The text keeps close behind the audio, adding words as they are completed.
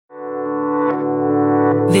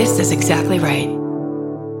This is exactly right.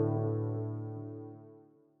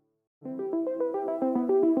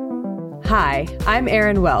 Hi, I'm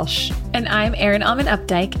Erin Welsh. And I'm Erin Alman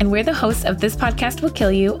Updike, and we're the hosts of This Podcast Will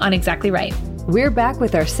Kill You on Exactly Right. We're back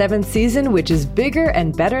with our 7th season, which is bigger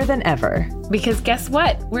and better than ever. Because guess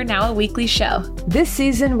what? We're now a weekly show. This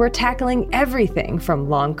season, we're tackling everything from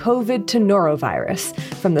long COVID to norovirus,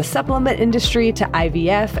 from the supplement industry to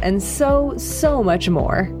IVF, and so much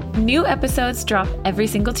more. New episodes drop every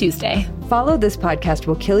single Tuesday. Follow This Podcast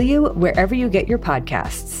Will Kill You wherever you get your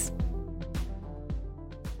podcasts.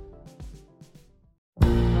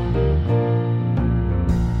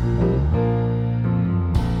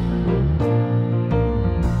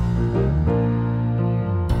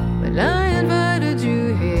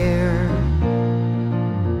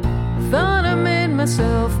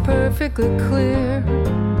 Myself perfectly clear.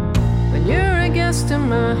 When you're a guest in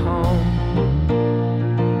my home,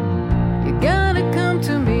 you gotta come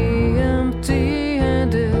to me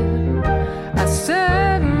empty-handed. I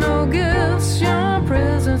said no gifts, your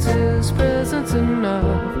presence is presence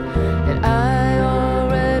enough, and I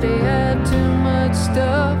already had too much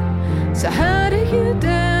stuff. So how do you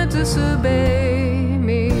dare disobey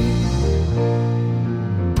me?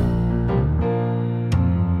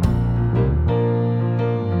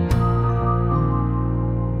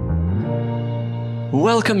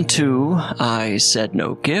 Welcome to I Said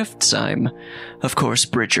No Gifts. I'm, of course,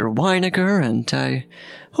 Bridger Weiniger, and I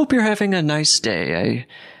hope you're having a nice day.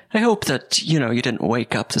 I hope that, you didn't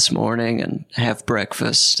wake up this morning and have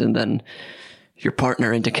breakfast, and then your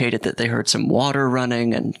partner indicated that they heard some water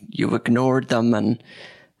running, and you ignored them, and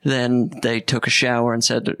then they took a shower and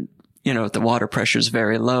said, the water pressure's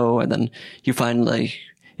very low, and then you finally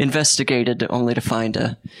investigated only to find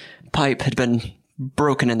a pipe had been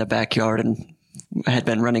broken in the backyard and had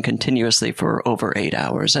been running continuously for over 8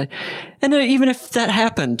 hours. Even if that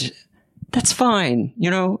happened, that's fine.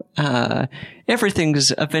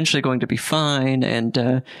 Everything's eventually going to be fine, and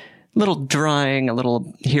a little drying, a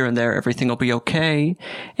little here and there, everything will be okay.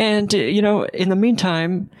 And, in the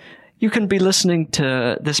meantime, you can be listening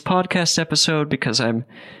to this podcast episode because I'm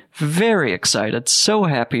very excited, so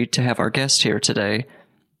happy to have our guest here today.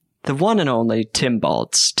 The one and only Tim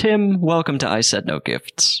Baltz. Tim, welcome to I Said No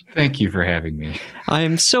Gifts. Thank you for having me.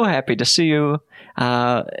 I'm so happy to see you.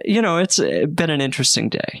 It's been an interesting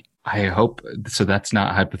day. I hope so. That's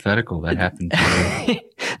not hypothetical. That happened.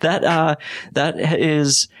 That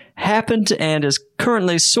is happened and is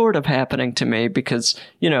currently sort of happening to me because,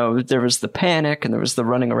 there was the panic and there was the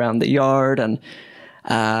running around the yard and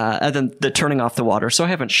then the turning off the water. So I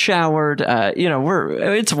haven't showered.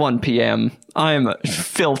 It's 1 p.m. I'm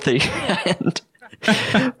filthy.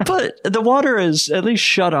 But the water is at least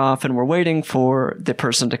shut off and we're waiting for the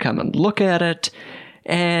person to come and look at it.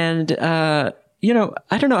 And, I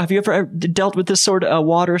don't know. Have you ever dealt with this sort of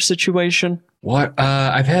water situation? What?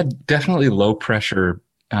 I've had definitely low pressure,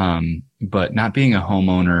 but not being a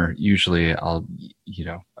homeowner, usually I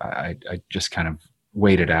just kind of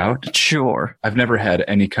wait it out. Sure. I've never had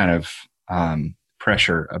any kind of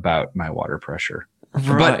pressure about my water pressure.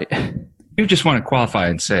 Right. But you just want to qualify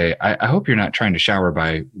and say, I hope you're not trying to shower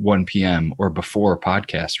by 1 p.m. or before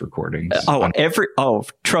podcast recordings.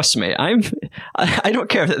 Trust me. I don't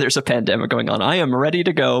care that there's a pandemic going on. I am ready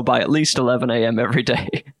to go by at least 11 a.m. every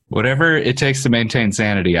day. Whatever it takes to maintain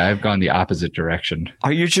sanity, I've gone the opposite direction.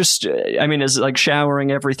 Are you just, is it like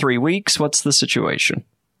showering every 3 weeks? What's the situation?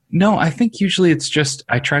 No, I think usually it's just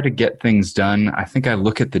I try to get things done. I think I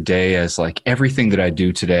look at the day as like everything that I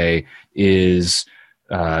do today is,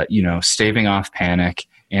 staving off panic,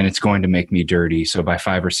 and it's going to make me dirty. So by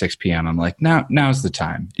 5 or 6 p.m., I'm like, now's the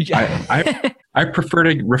time. Yeah. I prefer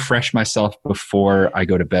to refresh myself before I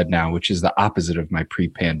go to bed now, which is the opposite of my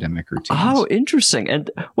pre-pandemic routines. Oh, interesting.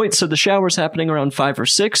 And wait, so the shower's happening around 5 or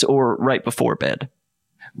 6 or right before bed?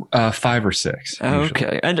 5 or 6.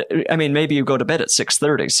 Okay. And maybe you go to bed at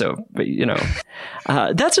 6:30. So,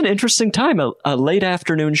 that's an interesting time, a late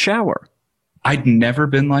afternoon shower. I'd never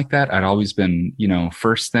been like that. I'd always been,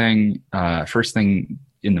 first thing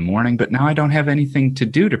in the morning, but now I don't have anything to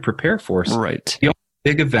do to prepare for. So right. The only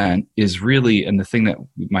big event is really, and the thing that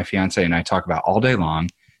my fiance and I talk about all day long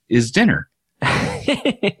is dinner.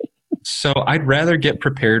 So I'd rather get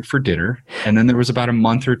prepared for dinner. And then there was about a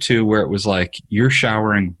month or two where it was like, you're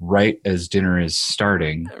showering right as dinner is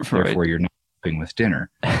starting. Right. Therefore, you're not helping with dinner.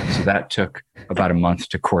 So that took about a month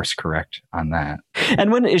to course correct on that.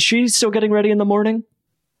 And when is she still getting ready in the morning?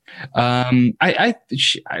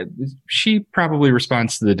 She probably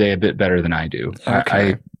responds to the day a bit better than I do.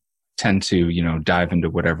 Okay. I tend to, dive into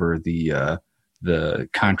whatever the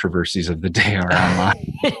controversies of the day are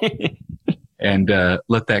online. and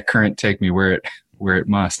let that current take me where it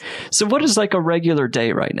must. So what is like a regular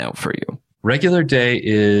day right now for you? Regular day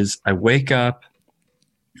is I wake up.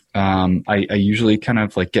 I usually kind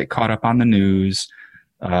of like get caught up on the news.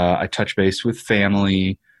 I touch base with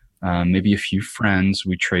family, maybe a few friends.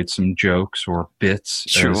 We trade some jokes or bits.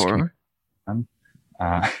 Sure.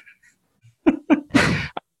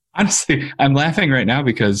 Honestly, I'm laughing right now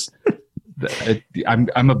because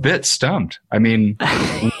I'm a bit stumped. I mean,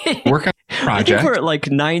 work on a project. I think we're at like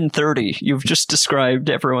 9:30. You've just described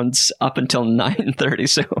everyone's up until 9:30.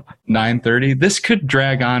 So 9:30. This could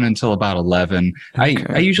drag on until about 11. Okay.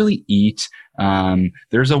 I usually eat.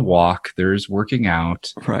 There's a walk. There's working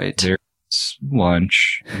out. Right. There's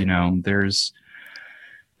lunch. There's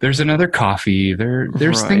another coffee.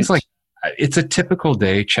 There's things like. It's a typical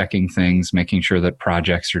day, checking things, making sure that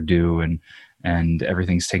projects are due and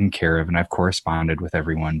everything's taken care of. And I've corresponded with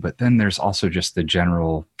everyone. But then there's also just the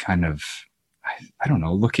general kind of, I don't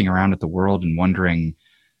know, looking around at the world and wondering,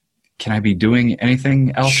 can I be doing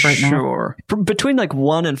anything else right now? Sure. Between like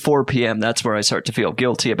 1 and 4 p.m., that's where I start to feel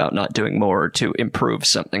guilty about not doing more to improve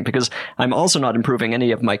something, because I'm also not improving any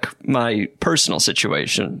of my personal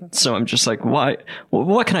situation. So I'm just like, why?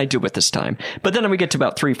 What can I do with this time? But then we get to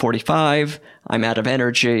about 3:45, I'm out of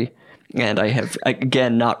energy, and I have,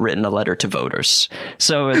 again, not written a letter to voters.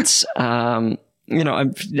 So it's, I'm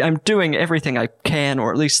doing everything I can,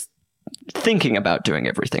 or at least thinking about doing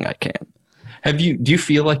everything I can. Do you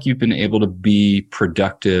feel like you've been able to be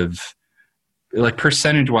productive, like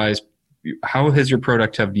percentage-wise? How has your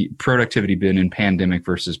productivity been in pandemic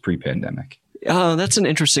versus pre-pandemic? Oh, that's an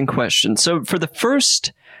interesting question. So for the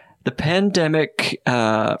pandemic,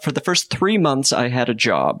 for the first 3 months, I had a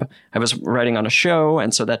job. I was writing on a show,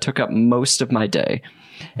 and so that took up most of my day.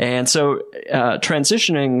 And so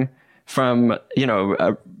transitioning from,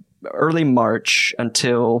 early March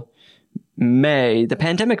until May, the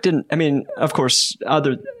pandemic of course,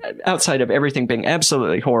 outside of everything being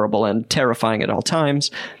absolutely horrible and terrifying at all times,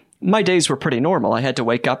 my days were pretty normal. I had to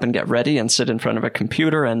wake up and get ready and sit in front of a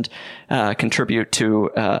computer and contribute to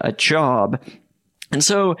a job. And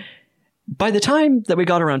so by the time that we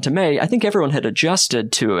got around to May, I think everyone had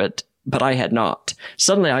adjusted to it, but I had not.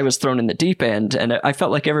 Suddenly I was thrown in the deep end, and I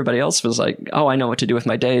felt like everybody else was like, oh, I know what to do with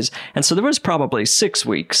my days. And so there was probably 6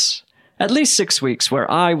 weeks, at least 6 weeks, where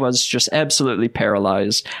I was just absolutely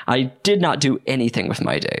paralyzed. I did not do anything with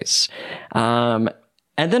my days. And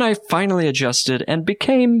then I finally adjusted and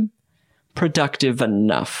became productive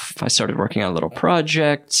enough. I started working on a little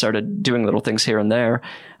project, started doing little things here and there.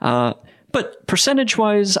 But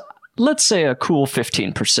percentage-wise, let's say a cool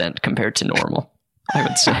 15% compared to normal, I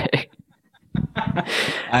would say.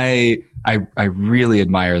 I really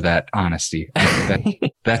admire that honesty.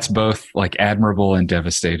 That's both like admirable and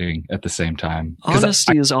devastating at the same time.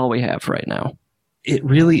 Honesty is all we have right now. It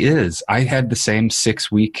really is. I had the same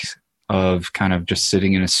 6 weeks of kind of just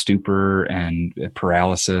sitting in a stupor and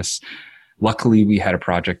paralysis. Luckily, we had a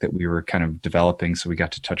project that we were kind of developing, so we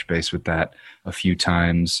got to touch base with that a few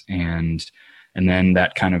times, and then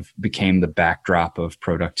that kind of became the backdrop of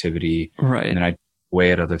productivity. Right. And then I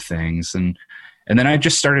weigh at other things, and then I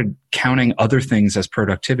just started counting other things as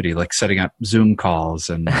productivity, like setting up Zoom calls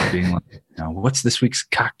and being like, what's this week's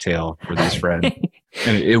cocktail for this friend?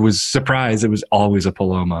 And it was surprise. It was always a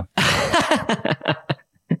Paloma.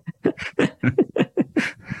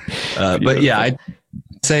 But yeah, I'd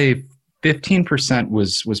say 15%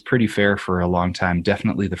 was pretty fair for a long time.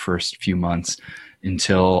 Definitely the first few months,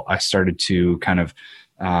 until I started to kind of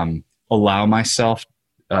allow myself.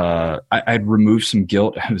 I'd remove some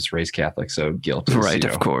guilt. I was raised Catholic, so guilt is, right,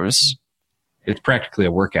 of course. It's practically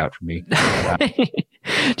a workout for me.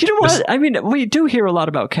 Do you know what? I mean, we do hear a lot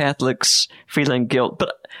about Catholics feeling guilt,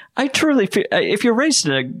 but I truly feel, if you're raised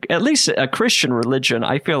in at least a Christian religion,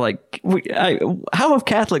 I feel like how have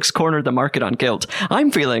Catholics cornered the market on guilt?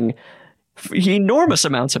 I'm feeling enormous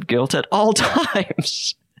amounts of guilt at all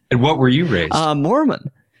times. And what were you raised? Mormon.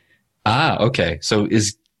 Ah, okay. So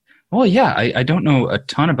well, yeah, I don't know a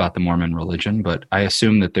ton about the Mormon religion, but I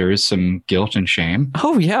assume that there is some guilt and shame.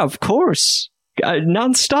 Oh, yeah, of course.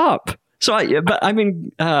 Nonstop. So,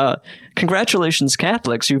 congratulations,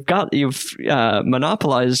 Catholics. You've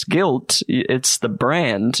monopolized guilt. It's the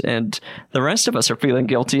brand, and the rest of us are feeling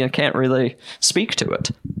guilty and can't really speak to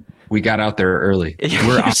it. We got out there early.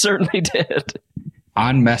 You certainly did.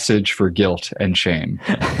 On message for guilt and shame.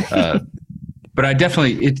 But I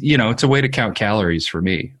definitely, it's a way to count calories for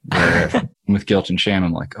me. Where with guilt and shame,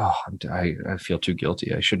 I'm like, oh, I feel too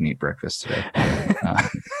guilty. I shouldn't eat breakfast today.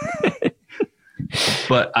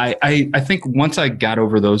 But I think once I got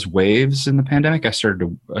over those waves in the pandemic, I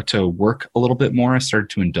started to work a little bit more. I started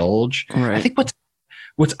to indulge. Right. I think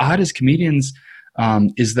what's odd as comedians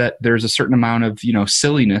is that there's a certain amount of,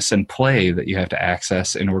 silliness and play that you have to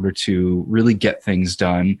access in order to really get things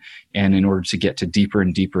done, and in order to get to deeper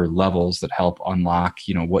and deeper levels that help unlock,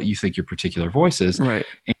 what you think your particular voice is. Right.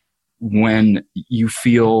 And when you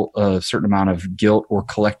feel a certain amount of guilt or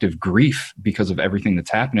collective grief because of everything that's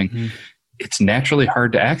happening, it's naturally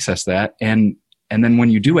hard to access that. And then when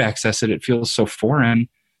you do access it, it feels so foreign.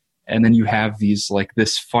 And then you have this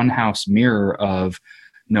funhouse mirror of,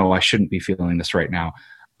 no, I shouldn't be feeling this right now.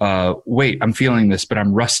 Wait, I'm feeling this, but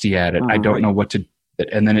I'm rusty at it. I don't know what to do.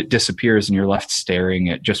 And then it disappears and you're left staring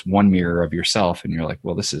at just one mirror of yourself. And you're like,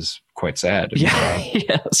 well, this is quite sad. Yeah,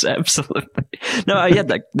 yes, absolutely. No, yeah,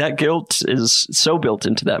 that guilt is so built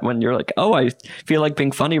into that when you're like, oh, I feel like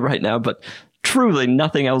being funny right now, but truly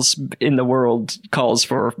nothing else in the world calls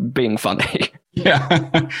for being funny. Yeah.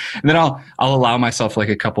 And then I'll allow myself like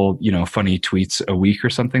a couple, funny tweets a week or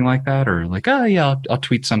something like that. Or like, oh yeah, I'll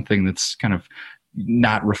tweet something that's kind of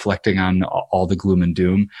not reflecting on all the gloom and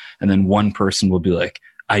doom. And then one person will be like,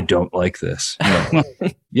 I don't like this. Like, well,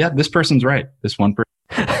 yeah, this person's right. This one person.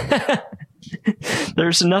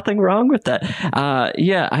 There's nothing wrong with that.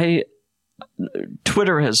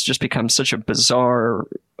 Twitter has just become such a bizarre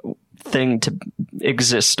thing to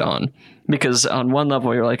exist on, because on one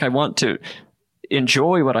level you're like, I want to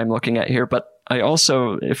enjoy what I'm looking at here, but I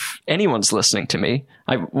also, if anyone's listening to me,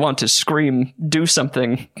 I want to scream, do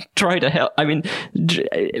something, try to help. I mean,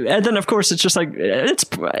 and then of course it's just like, it's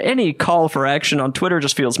any call for action on Twitter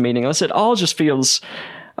just feels meaningless. It all just feels,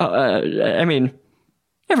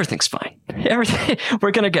 everything's fine. Everything,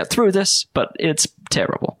 we're going to get through this, but it's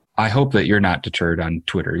terrible. I hope that you're not deterred on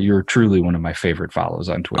Twitter. You're truly one of my favorite follows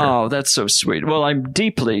on Twitter. Oh, that's so sweet. Well, I'm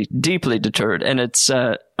deeply, deeply deterred, and it's,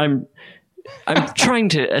 I'm trying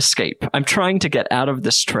to escape. I'm trying to get out of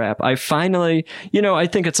this trap. I finally, I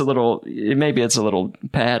think maybe it's a little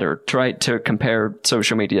bad or trite to compare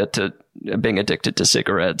social media to being addicted to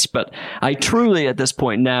cigarettes, but I truly at this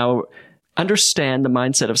point now understand the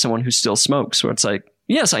mindset of someone who still smokes, where it's like,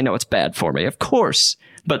 yes, I know it's bad for me, of course,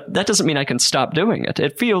 but that doesn't mean I can stop doing it.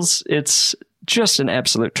 It's just an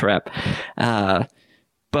absolute trap.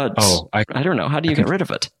 But I don't know. How do you get rid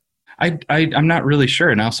of it? I'm not really sure.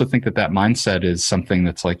 And I also think that mindset is something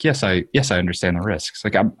that's like, yes, I understand the risks.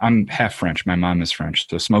 Like I'm half French. My mom is French.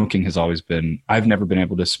 So smoking has always been, I've never been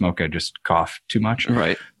able to smoke. I just cough too much.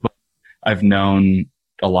 Right. But I've known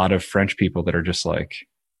a lot of French people that are just like,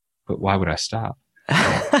 but why would I stop?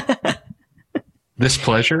 This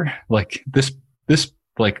pleasure, like this,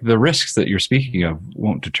 like the risks that you're speaking of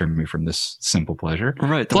won't deter me from this simple pleasure.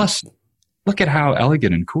 Right. Plus, look at how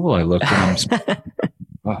elegant and cool I look when I'm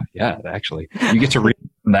Oh, yeah, actually. You get to read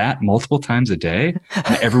that multiple times a day,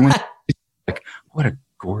 and everyone's like, what a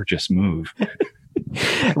gorgeous move.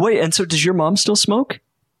 Wait, and so does your mom still smoke?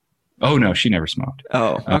 Oh, no, she never smoked.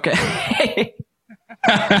 Oh, okay.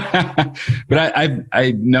 But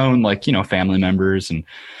I've known, like, family members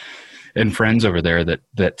and friends over there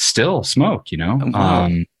that still smoke,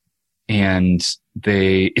 Wow. And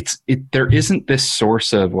there isn't this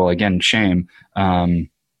source of, well, again, shame.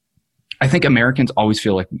 I think Americans always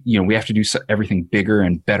feel like, we have to do everything bigger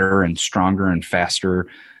and better and stronger and faster.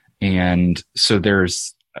 And so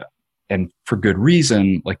there's, and for good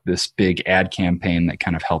reason, like this big ad campaign that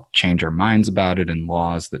kind of helped change our minds about it, and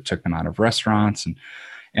laws that took them out of restaurants.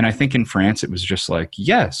 And I think in France, it was just like,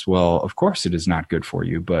 yes, well, of course it is not good for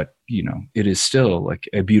you, but, it is still like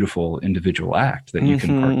a beautiful individual act that you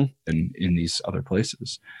can partake in these other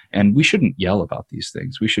places. And we shouldn't yell about these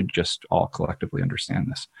things. We should just all collectively understand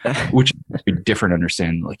this, which is a different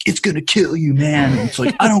understanding. Like, it's going to kill you, man. And it's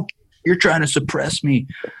like, you're trying to suppress me.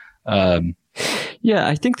 Yeah,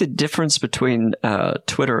 I think the difference between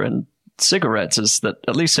Twitter and cigarettes is that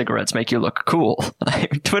at least cigarettes make you look cool.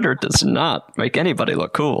 Twitter does not make anybody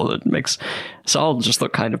look cool. It makes us all just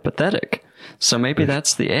look kind of pathetic. So maybe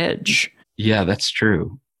that's the edge. Yeah, that's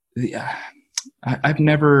true. Yeah, I've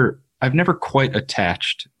never quite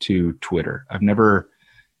attached to Twitter. I've never,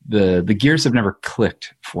 the gears have never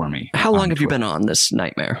clicked for me. How long have you been on this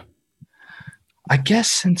nightmare? I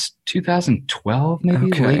guess since 2012,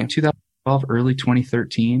 maybe late 2012, early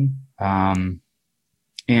 2013.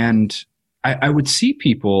 And I would see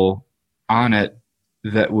people on it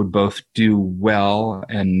that would both do well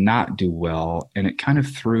and not do well. And it kind of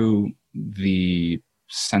threw the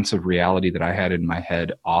sense of reality that I had in my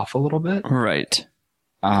head off a little bit. Right.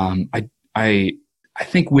 I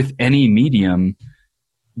think with any medium,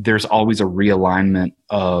 there's always a realignment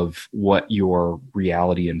of what your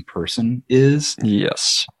reality in person is.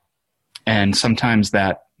 Yes. And sometimes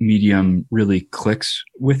that medium really clicks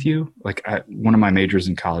with you. Like one of my majors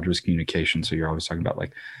in college was communication. So you're always talking about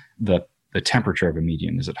like the temperature of a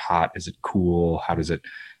medium. Is it hot? Is it cool? How does it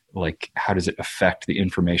affect the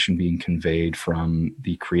information being conveyed from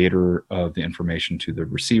the creator of the information to the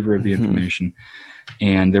receiver of the information?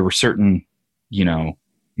 And there were certain,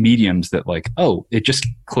 mediums that like, oh, it just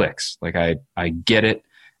clicks. Like I get it.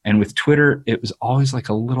 And with Twitter, it was always like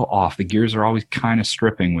a little off. The gears are always kind of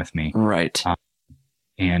stripping with me. Right.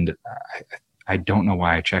 And I don't know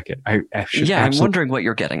why I check it. I'm wondering what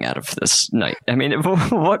you're getting out of this night. I mean,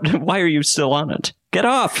 why are you still on it? Get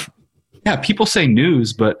off. Yeah, people say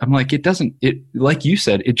news, but I'm like, like you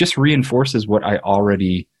said, it just reinforces what I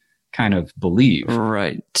already kind of believe.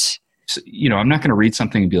 Right. So, I'm not going to read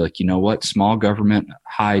something and be like, you know what, small government,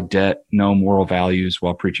 high debt, no moral values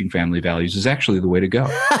while preaching family values is actually the way to go.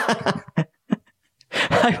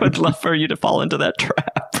 I would love for you to fall into that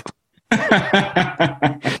trap.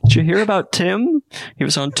 Did you hear about Tim? He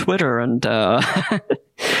was on Twitter and,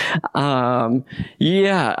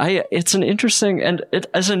 it's an interesting, and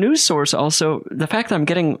as a news source also, the fact that I'm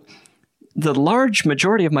getting the large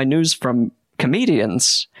majority of my news from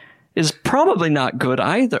comedians is probably not good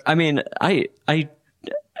either. I mean, I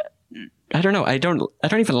don't know. I don't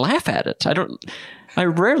even laugh at it.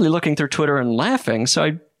 I'm rarely looking through Twitter and laughing.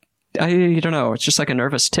 So I don't know. It's just like a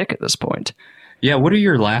nervous tick at this point. Yeah. What do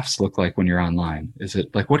your laughs look like when you're online? Is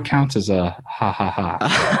it like, what counts as a ha ha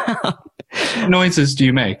ha? What noises do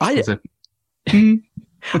you make? I think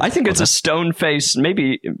it's a stone face.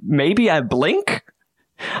 Maybe I blink.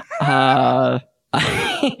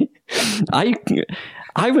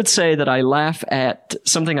 I would say that I laugh at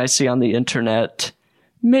something I see on the internet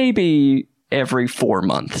maybe every 4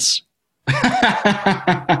 months.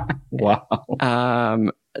 Wow.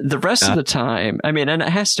 The rest of the time, I mean, and it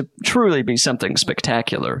has to truly be something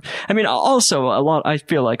spectacular. I mean, also I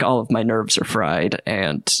feel like all of my nerves are fried,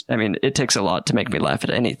 and I mean, it takes a lot to make me laugh at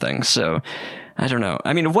anything. So I don't know.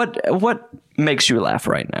 I mean, what makes you laugh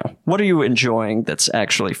right now? What are you enjoying that's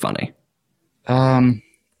actually funny? I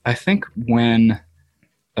think when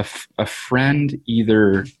a friend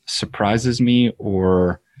either surprises me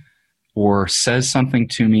or says something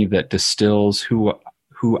to me that distills what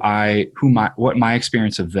my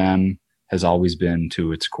experience of them has always been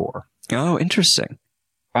to its core. Oh, interesting.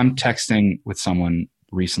 I'm texting with someone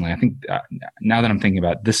recently. I think now that I'm thinking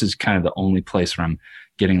about it, this is kind of the only place where I'm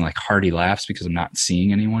getting like hearty laughs because I'm not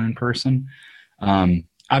seeing anyone in person.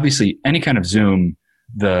 Obviously, any kind of Zoom,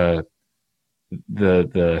 the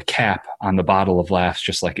cap on the bottle of laughs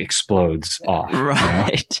just like explodes off.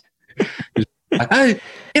 Right.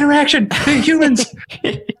 Interaction, humans.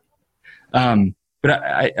 But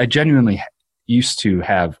I genuinely used to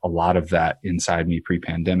have a lot of that inside me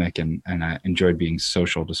pre-pandemic, and I enjoyed being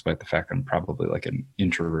social despite the fact I'm probably like an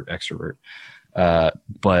introvert, extrovert.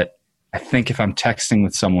 But I think if I'm texting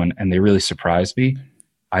with someone and they really surprise me,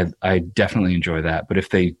 I definitely enjoy that. But if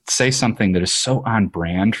they say something that is so on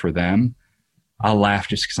brand for them, I'll laugh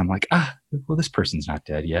just because I'm like, well, this person's not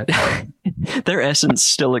dead yet. Their essence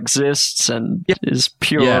still exists and is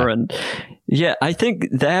pure. Yeah. And I think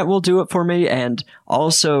that will do it for me. And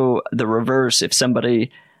also the reverse, if somebody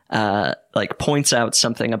like points out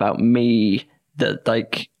something about me that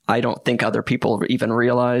like I don't think other people even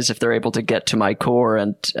realize, if they're able to get to my core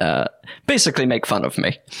and basically make fun of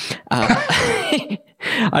me.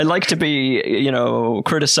 I like to be,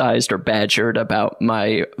 criticized or badgered about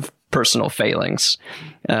my personal failings.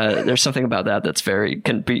 There's something about that that's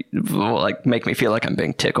can be like make me feel like I'm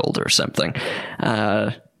being tickled or something.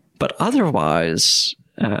 But otherwise,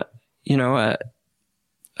 I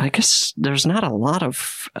guess there's not a lot of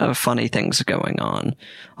funny things going on.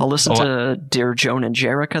 I'll listen to Dear Joan and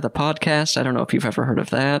Jerica, the podcast. I don't know if you've ever heard of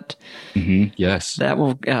that. Mm-hmm, yes. That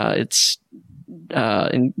will, it's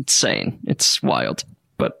insane. It's wild.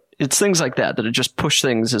 But it's things like that just push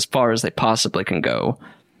things as far as they possibly can go.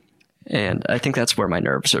 And I think that's where my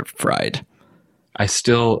nerves are fried. I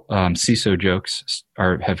still, CISO jokes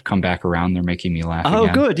have come back around. They're making me laugh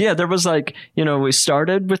again. Good. Yeah, there was like, we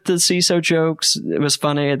started with the CISO jokes. It was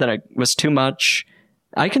funny. Then it was too much.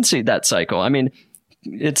 I can see that cycle. I mean,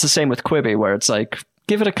 it's the same with Quibi, where it's like,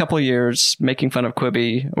 give it a couple years, making fun of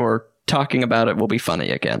Quibi or talking about it will be funny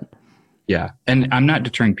again. Yeah. And I'm not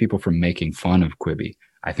deterring people from making fun of Quibi.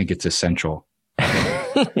 I think it's essential.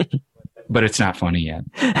 But it's not funny yet.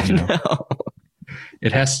 No.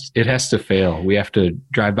 It has to fail. We have to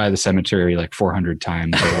drive by the cemetery like 400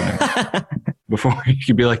 times before you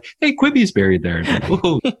can be like, hey, Quibi's buried there. Like,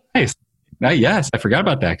 whoa, nice. Yes, I forgot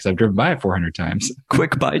about that because I've driven by it 400 times.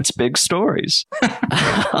 Quick bites, big stories.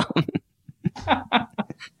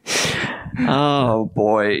 Oh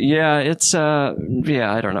boy. Yeah, it's I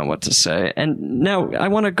don't know what to say. And now I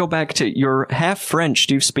want to go back to you're half French.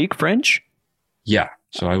 Do you speak French? Yeah.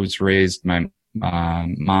 So I was raised, my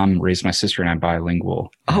mom raised my sister and I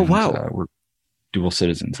bilingual. Oh, wow. We're dual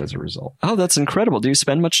citizens as a result. Oh, that's incredible. Do you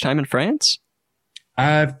spend much time in France?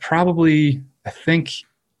 It's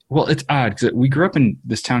odd because we grew up in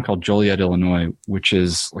this town called Joliet, Illinois, which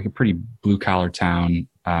is like a pretty blue collar town.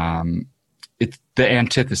 It's the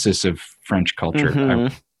antithesis of French culture.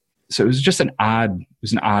 Mm-hmm. So it was just an odd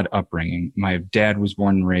upbringing. My dad was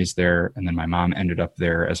born and raised there, and then my mom ended up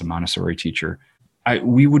there as a Montessori teacher.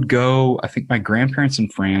 We would go, I think my grandparents in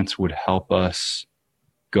France would help us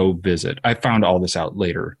go visit. I found all this out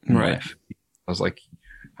later in life. I was like,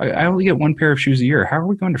 I only get one pair of shoes a year. How are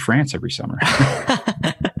we going to France every summer?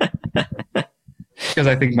 Because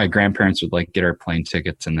I think my grandparents would like get our plane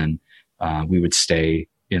tickets, and then we would stay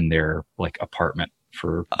in their like apartment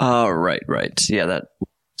for. Oh, right. Yeah, that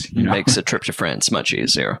makes a trip to France much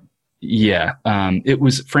easier. Yeah.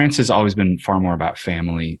 France has always been far more about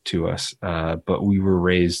family to us. But we were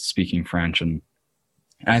raised speaking French, and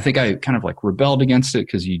I think I kind of like rebelled against it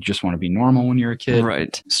because you just want to be normal when you're a kid.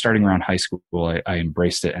 Right. Starting around high school, I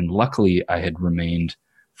embraced it. And luckily I had remained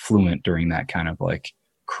fluent during that kind of like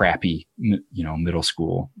crappy, middle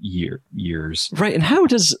school years. Right. And how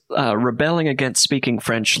does rebelling against speaking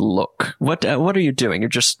French look? What are you doing? You're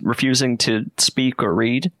just refusing to speak or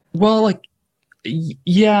read? Well, like,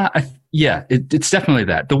 it's definitely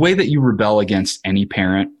that. The way that you rebel against any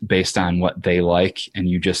parent based on what they like and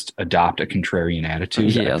you just adopt a contrarian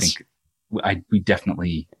attitude. Yes. I think we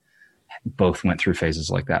definitely both went through phases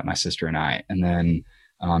like that, my sister and I. And then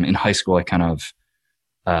in high school, I kind of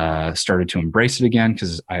started to embrace it again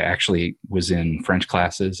because I actually was in French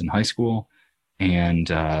classes in high school. And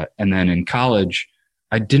then in college,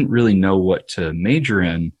 I didn't really know what to major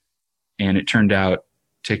in. And it turned out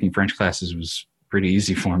taking French classes was pretty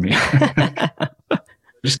easy for me.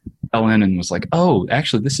 Just fell in and was like, oh,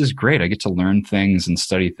 actually, this is great. I get to learn things and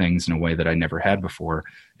study things in a way that I never had before.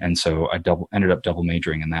 And so I ended up double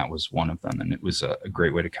majoring, and that was one of them. And it was a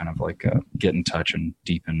great way to kind of like get in touch and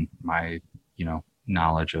deepen my,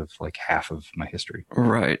 knowledge of like half of my history.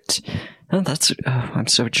 Right. Oh, I'm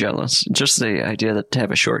so jealous. Just the idea that to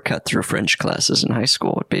have a shortcut through French classes in high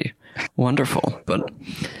school would be wonderful. But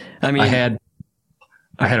I mean, I had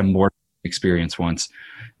a more experience once.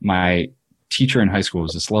 My teacher in high school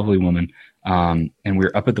was this lovely woman, and we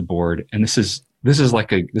were up at the board. And this is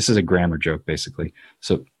a grammar joke, basically.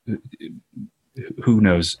 So who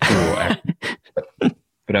knows who will act?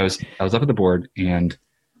 But I was up at the board, and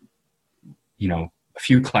a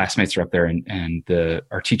few classmates are up there, and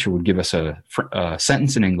our teacher would give us a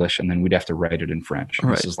sentence in English, and then we'd have to write it in French.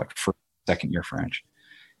 Right. This is like first, second year French,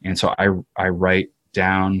 and so I write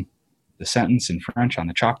down the sentence in French on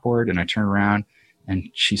the chalkboard, and I turn around and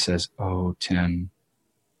she says, "Oh, Tim,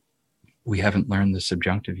 we haven't learned the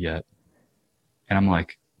subjunctive yet." And I'm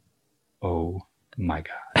like, "Oh my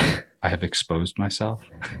God, I have exposed myself."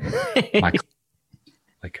 Like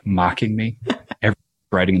mocking me,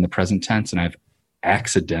 writing in the present tense, and I've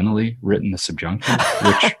accidentally written the subjunctive,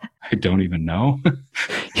 which I don't even know.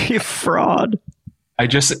 You fraud. I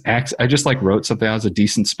just like wrote something. I was a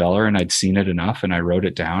decent speller, and I'd seen it enough, and I wrote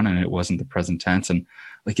it down, and it wasn't the present tense. And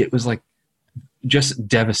like, it was like just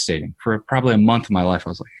devastating for probably a month of my life.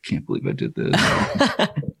 I was like, I can't believe I did this.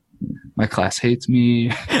 My class hates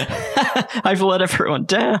me. I've let everyone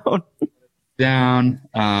down.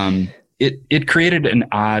 It created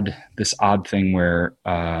this odd thing where,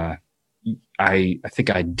 I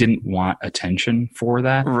think I didn't want attention for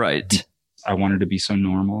that. Right. I wanted to be so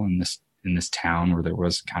normal in this town where there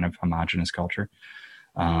was kind of homogenous culture.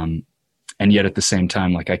 And yet at the same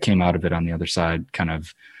time, like I came out of it on the other side kind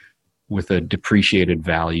of with a depreciated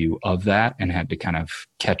value of that and had to kind of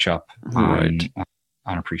catch up on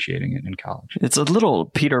appreciating it in college. It's a little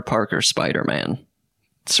Peter Parker Spider-Man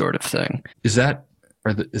sort of thing. Is that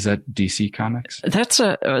DC Comics? That's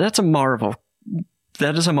a Marvel.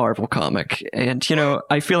 That is a Marvel comic. And,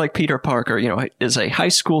 I feel like Peter Parker, is a high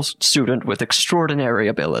school student with extraordinary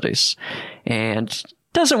abilities and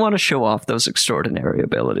doesn't want to show off those extraordinary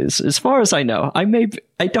abilities. As far as I know, I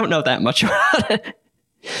don't know that much about it.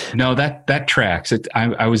 No, that tracks.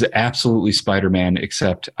 I was absolutely Spider-Man,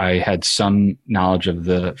 except I had some knowledge of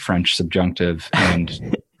the French subjunctive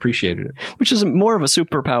and appreciated it. Which is more of a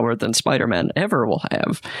superpower than Spider-Man ever will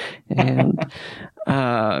have. And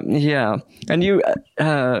yeah. And you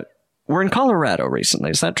were in Colorado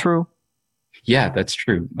recently. Is that true? Yeah, that's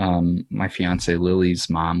true. My fiance Lily's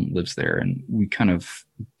mom lives there, and we kind of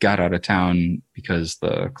got out of town because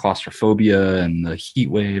the claustrophobia and the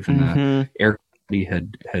heat wave and the air quality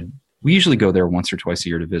had. We usually go there once or twice a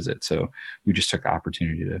year to visit, so we just took the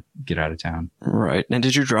opportunity to get out of town. Right. And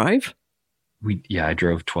did you drive? I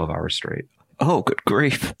drove 12 hours straight. Oh, good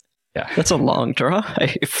grief. Yeah. That's a long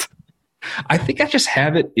drive. I think I just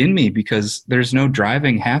have it in me because there's no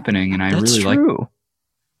driving happening, and That's really true. like.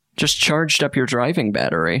 Just charged up your driving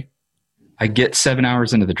battery. I get 7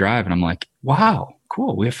 hours into the drive, and I'm like, "Wow,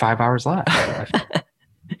 cool! We have 5 hours left."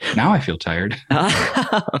 Now I feel tired.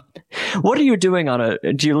 What are you doing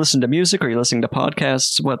do you listen to music? Or are you listening to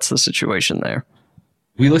podcasts? What's the situation there?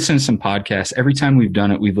 We listen to some podcasts. Every time we've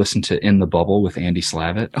done it, we've listened to In the Bubble with Andy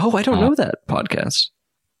Slavitt. Oh, I don't know that podcast.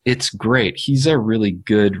 It's great. He's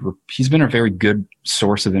been a very good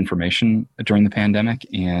source of information during the pandemic,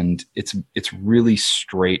 and it's really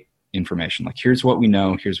straight information. Like, here's what we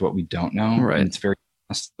know, here's what we don't know. Right. And it's very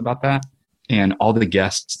honest about that. And all the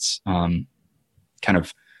guests kind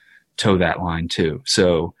of toe that line too.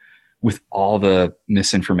 So with all the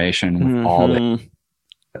misinformation, with all the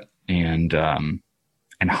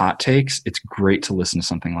and hot takes, it's great to listen to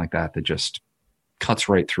something like that just cuts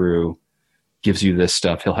right through, gives you this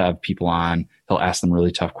stuff. He'll have people on, he'll ask them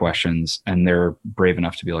really tough questions, and they're brave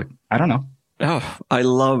enough to be like, I don't know. Oh, I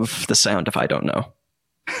love the sound of I don't know.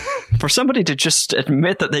 For somebody to just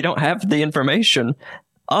admit that they don't have the information,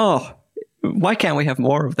 why can't we have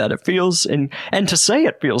more of that? It feels, and to say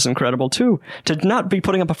it feels incredible too. To not be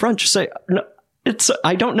putting up a front, just say, no,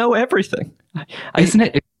 I don't know everything. Isn't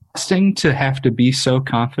it exhausting to have to be so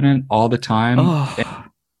confident all the time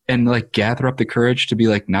and like gather up the courage to be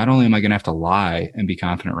like, not only am I going to have to lie and be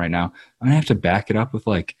confident right now, I'm going to have to back it up with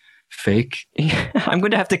like fake. I'm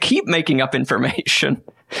going to have to keep making up information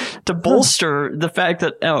to bolster the fact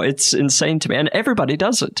that, it's insane to me. And everybody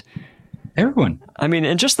does it. Everyone. I mean,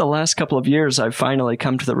 in just the last couple of years, I've finally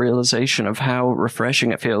come to the realization of how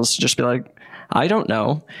refreshing it feels to just be like, I don't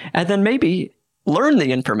know. And then maybe learn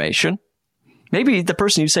the information. Maybe the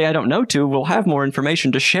person you say I don't know to will have more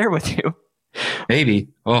information to share with you. Maybe.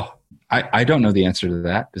 Oh, I don't know the answer to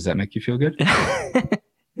that. Does that make you feel good?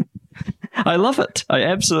 I love it. I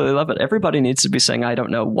absolutely love it. Everybody needs to be saying I don't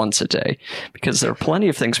know once a day, because there are plenty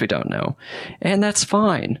of things we don't know. And that's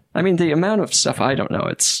fine. I mean, the amount of stuff I don't know,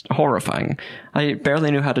 it's horrifying. I barely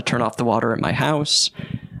knew how to turn off the water at my house.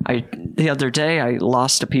 The other day, I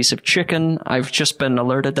lost a piece of chicken. I've just been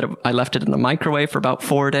alerted that I left it in the microwave for about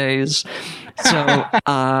 4 days. So,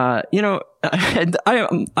 I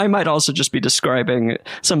might also just be describing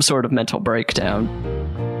some sort of mental breakdown.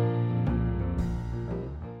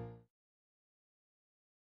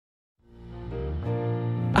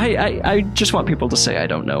 I just want people to say I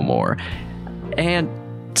don't know more. And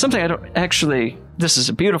something I don't actually... This is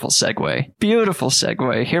a beautiful segue. Beautiful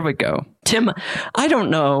segue. Here we go. Tim, I don't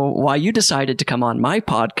know why you decided to come on my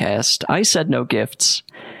podcast. I said no gifts.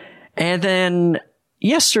 And then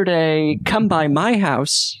yesterday, come by my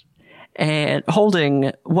house and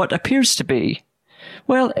holding what appears to be...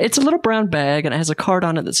 Well, it's a little brown bag, and it has a card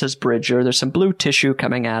on it that says Bridger. There's some blue tissue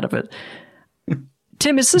coming out of it.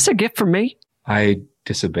 Tim, is this a gift for me? I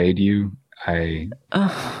disobeyed you. I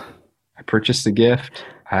purchased the gift.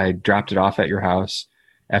 I dropped it off at your house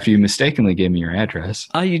after you mistakenly gave me your address.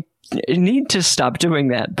 I need to stop doing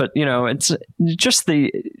that, but it's just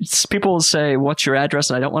people say, "What's your address?"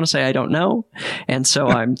 and I don't want to say I don't know, and so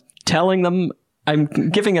I'm telling them. I'm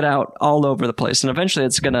giving it out all over the place, and eventually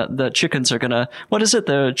the chickens are gonna, what is it?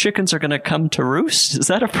 The chickens are gonna come to roost? Is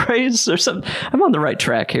that a phrase or something? I'm on the right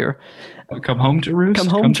track here. Come home to roost? Come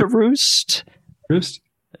home to roost? Roost?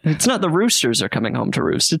 It's not the roosters are coming home to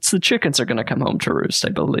roost. It's the chickens are gonna come home to roost, I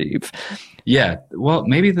believe. Yeah. Well,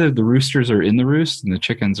 maybe the roosters are in the roost, and the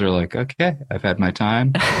chickens are like, okay, I've had my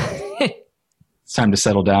time. It's time to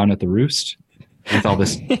settle down at the roost with all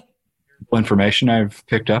this information I've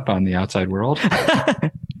picked up on the outside world.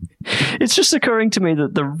 It's just occurring to me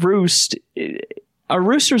that the roost, are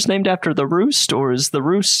roosters named after the roost, or is the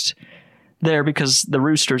roost there because the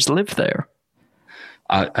roosters live there?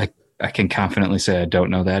 I can confidently say I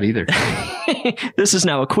don't know that either. This is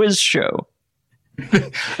now a quiz show.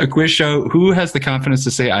 A quiz show. Who has the confidence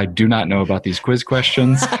to say I do not know about these quiz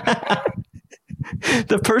questions?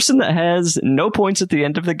 The person that has no points at the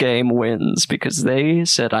end of the game wins because they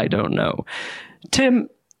said, I don't know. Tim,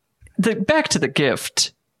 back to the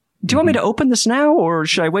gift. Do you want me to open this now, or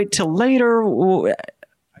should I wait till later?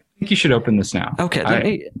 I think you should open this now. Okay, let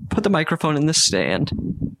me put the microphone in the stand.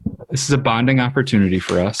 This is a bonding opportunity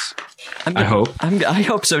for us. I hope. I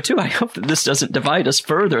hope so too. I hope that this doesn't divide us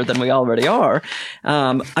further than we already are.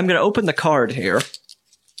 I'm going to open the card here.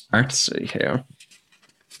 All right. Let's see here.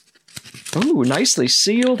 Ooh, nicely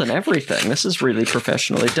sealed and everything. This is really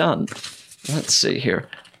professionally done. Let's see here.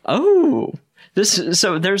 Oh,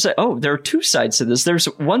 there are two sides to this. There's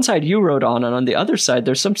one side you wrote on, and on the other side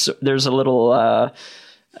there's a little a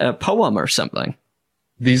poem or something.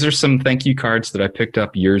 These are some thank you cards that I picked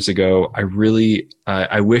up years ago. I really,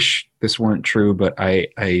 I wish this weren't true, but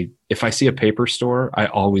if I see a paper store, I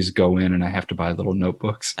always go in and I have to buy little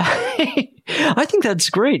notebooks. I think that's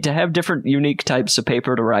great to have different unique types of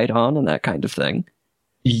paper to write on and that kind of thing.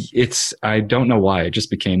 I don't know why. It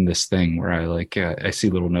just became this thing where I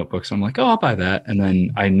see little notebooks. And I'm like, oh, I'll buy that. And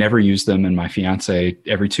then I never use them. And my fiance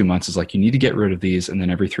every 2 months is like, you need to get rid of these. And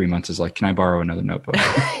then every 3 months is like, can I borrow another notebook?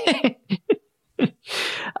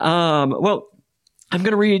 Well, I'm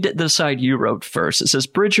going to read the side you wrote first. It says,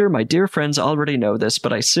 Bridger, my dear friends already know this,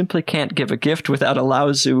 but I simply can't give a gift without a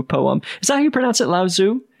Lao Tzu poem. Is that how you pronounce it, Lao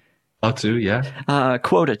Tzu? Lao Tzu, yeah.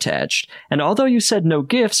 Quote attached. And although you said no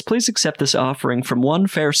gifts, please accept this offering from one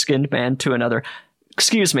fair-skinned man to another.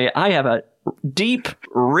 Excuse me, I have a deep,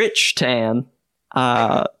 rich tan.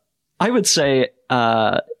 I would say,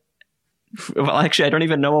 well, actually, I don't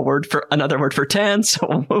even know another word for tan, so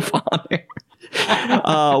we'll move on here.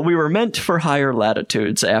 We were meant for higher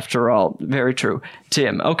latitudes, after all. Very true,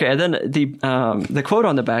 Tim. Okay, then the quote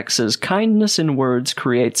on the back says, kindness in words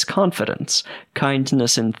creates confidence.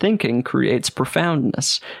 Kindness in thinking creates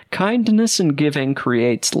profoundness. Kindness in giving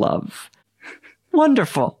creates love.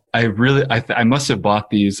 Wonderful. I must have bought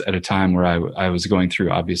these at a time where I was going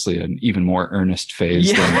through, obviously, an even more earnest phase.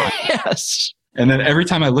 Yes. And then every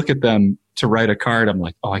time I look at them to write a card, I'm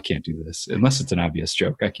like, oh, I can't do this. Unless it's an obvious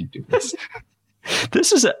joke, I can't do this.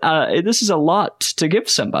 This is a lot to give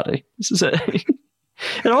somebody. It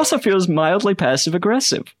also feels mildly passive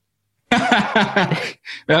aggressive.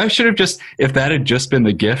 I should have if that had just been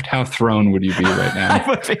the gift, how thrown would you be right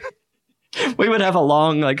now? We would have a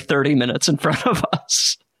long 30 minutes in front of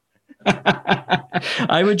us.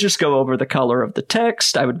 I would just go over the color of the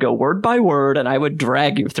text. I would go word by word, and I would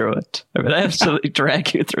drag you through it. I would absolutely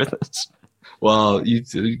drag you through this. Well,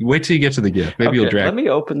 wait till you get to the gift. Maybe you'll drag. Let me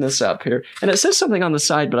open this up here. And it says something on the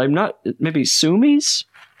side, but I'm not, maybe Sumis?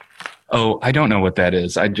 Oh, I don't know what that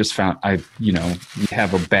is. I just found, we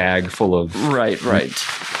have a bag full of. Right.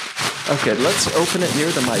 Okay, let's open it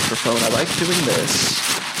near the microphone. I like doing this.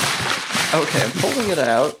 Okay, I'm pulling it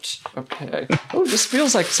out. Okay. Oh, this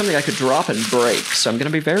feels like something I could drop and break, so I'm going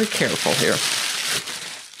to be very careful here.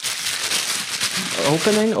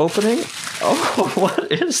 Opening. Oh,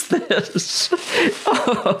 what is this?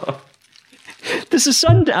 Oh, this is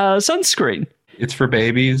sunscreen. It's for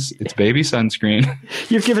babies. It's baby sunscreen.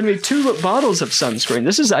 You've given me 2 bottles of sunscreen.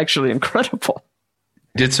 This is actually incredible.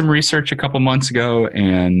 Did some research a couple months ago,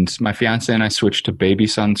 and my fiance and I switched to baby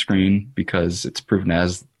sunscreen because it's proven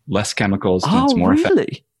as less chemicals and it's more effective.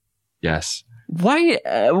 Really? Yes. Why?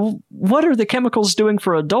 What are the chemicals doing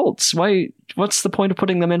for adults? What's the point of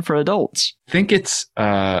putting them in for adults? I think it's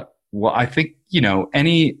I think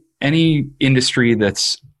any industry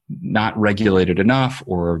that's not regulated enough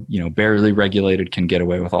or barely regulated can get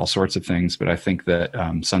away with all sorts of things. But I think that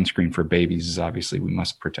sunscreen for babies is obviously we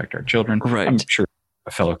must protect our children. Right. I'm sure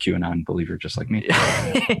a fellow QAnon believer just like me.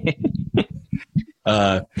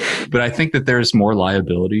 But I think that there's more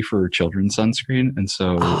liability for children's sunscreen, and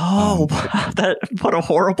so what a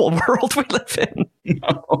horrible world we live in.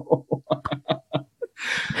 No.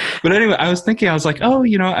 But anyway, I was like, oh,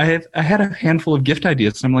 I had a handful of gift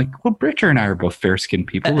ideas, and I'm like, well, Bridger and I are both fair-skinned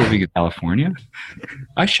people living in California.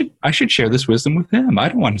 I should share this wisdom with him. I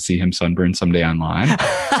don't want to see him sunburn someday online.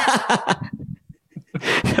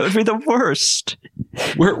 That would be the worst.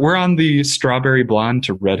 We're on the strawberry blonde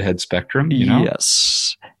to redhead spectrum,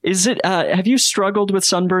 Yes. Is it? Have you struggled with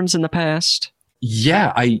sunburns in the past?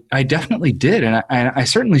 Yeah, I definitely did, and I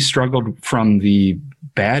certainly struggled from the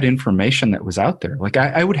bad information that was out there. Like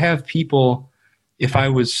I would have people, if I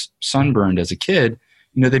was sunburned as a kid,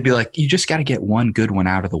 they'd be like, "You just got to get one good one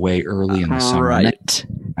out of the way early in the summer." Right.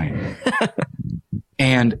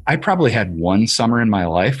 And I probably had one summer in my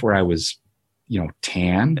life where I was,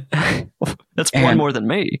 tan. That's one more than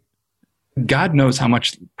me. God knows how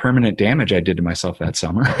much permanent damage I did to myself that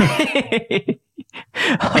summer.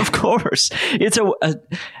 Of course. It's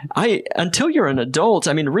until you're an adult,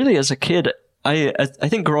 really as a kid, I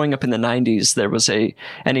think growing up in the 90s, there was an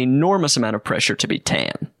enormous amount of pressure to be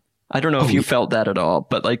tan. I don't know if you felt that at all,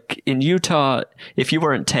 but in Utah, if you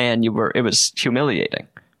weren't tan, it was humiliating.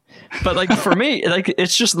 But like for me, like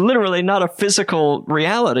it's just literally not a physical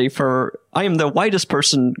reality I am the whitest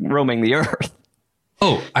person roaming the earth.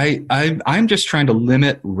 Oh, I'm just trying to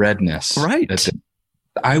limit redness. Right.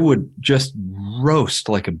 I would just roast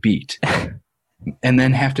like a beet and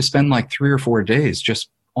then have to spend like 3 or 4 days just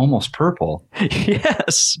almost purple.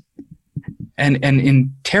 Yes. And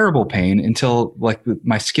in terrible pain until like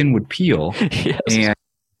my skin would peel. Yes.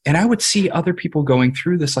 And I would see other people going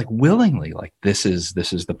through this like willingly, like this is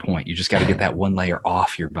the point. You just got to get that one layer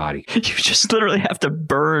off your body. You just literally have to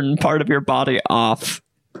burn part of your body off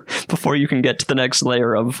before you can get to the next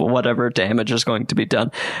layer of whatever damage is going to be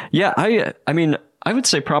done. Yeah, I mean, I would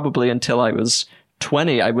say probably until I was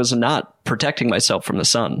 20, I was not protecting myself from the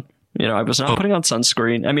sun. You know, I was not putting on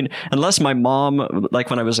sunscreen. I mean, unless my mom, like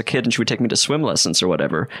when I was a kid and she would take me to swim lessons or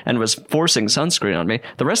whatever and was forcing sunscreen on me,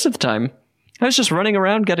 the rest of the time, I was just running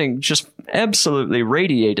around getting just absolutely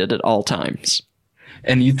radiated at all times.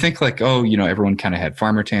 And you'd think like, oh, you know, everyone kind of had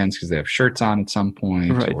farmer tans because they have shirts on at some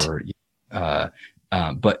point. Right.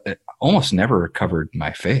 But it almost never covered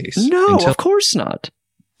my face. No, of course not.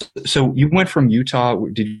 So you went from Utah.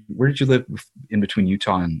 Where did you live in between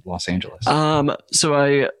Utah and Los Angeles?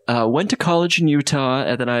 So I went to college in Utah,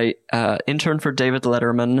 and then I interned for David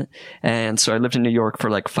Letterman, and so I lived in New York for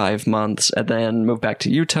like 5 months, and then moved back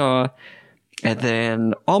to Utah, and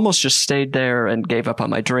then almost just stayed there and gave up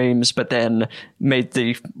on my dreams, but then made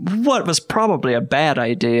what was probably a bad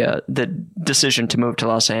idea, the decision to move to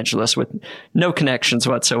Los Angeles with no connections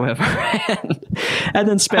whatsoever. and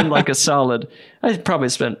then spend like I probably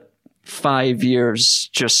spent 5 years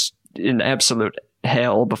just in absolute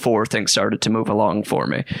hell before things started to move along for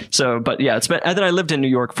me. So, but yeah, and then I lived in New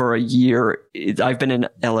York for a year. I've been in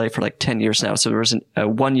LA for like 10 years now. So there was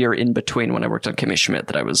 1 year in between when I worked on Kimmy Schmidt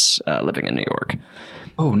that I was living in New York.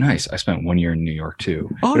 Oh, nice. I spent 1 year in New York too.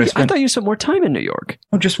 Oh, I thought you spent more time in New York.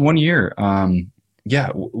 Oh, just 1 year. Yeah.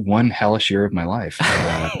 One hellish year of my life.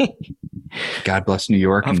 God bless New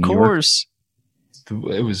York. Of course.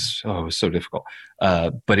 It was so difficult.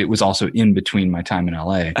 But it was also in between my time in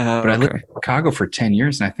LA. But I lived in Chicago for 10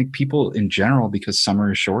 years. And I think people in general, because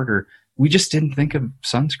summer is shorter, we just didn't think of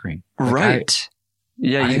sunscreen. Right.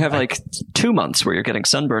 You have like 2 months where you're getting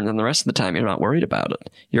sunburned, and the rest of the time you're not worried about it.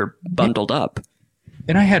 You're bundled up.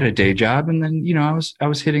 And I had a day job, and then, you know, I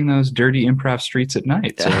was hitting those dirty improv streets at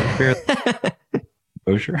night. So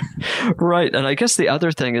exposure. Right. And I guess the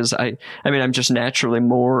other thing is I mean, I'm just naturally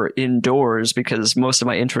more indoors because most of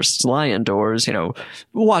my interests lie indoors, you know,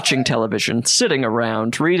 watching television, sitting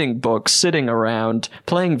around, reading books, sitting around,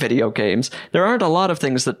 playing video games. There aren't a lot of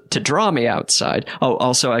things to draw me outside. Oh,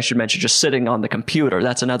 also I should mention just sitting on the computer.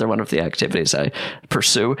 That's another one of the activities I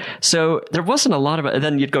pursue. So there wasn't a lot of it.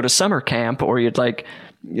 Then you'd go to summer camp, or you'd like,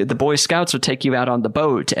 the Boy Scouts would take you out on the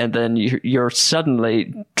boat, and then you're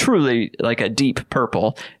suddenly truly like a deep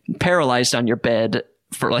purple, paralyzed on your bed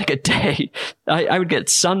for like a day. I would get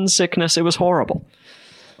sun sickness. It was horrible.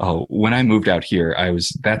 Oh, when I moved out here,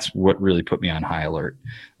 that's what really put me on high alert.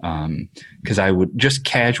 Cause I would just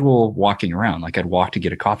casual walking around. Like I'd walk to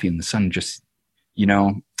get a coffee in the sun, just, you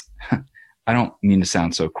know, I don't mean to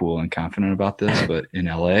sound so cool and confident about this, but in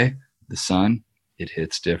LA, the sun, it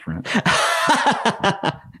hits different.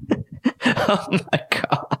 Oh my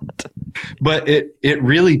God. But it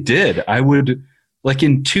really did. I would, like,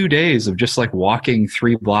 in 2 days of just like walking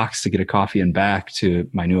 3 blocks to get a coffee and back to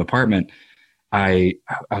my new apartment, I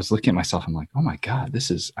was looking at myself. I'm like, oh my God,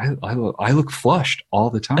 I look flushed all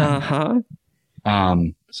the time.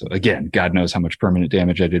 So again, God knows how much permanent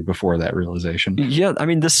damage I did before that realization. Yeah, I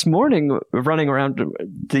mean, this morning, running around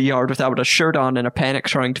the yard without a shirt on in a panic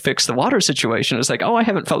trying to fix the water situation, it's like, oh, I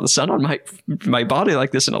haven't felt the sun on my body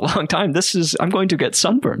like this in a long time. I'm going to get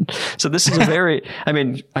sunburned. So this is a very, I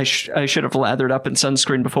mean, I should have lathered up in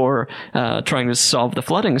sunscreen before trying to solve the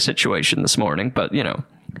flooding situation this morning, but, you know,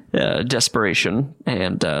 desperation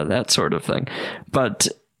and that sort of thing. But,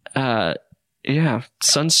 yeah,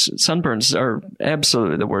 sunburns are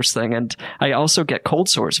absolutely the worst thing. And I also get cold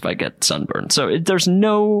sores if I get sunburned. So there's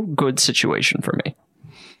no good situation for me.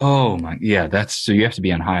 Oh my, yeah, so you have to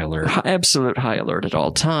be on high alert. Absolute high alert at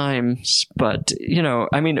all times. But, you know,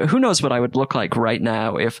 I mean, who knows what I would look like right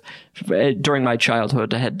now if during my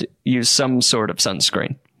childhood I had used some sort of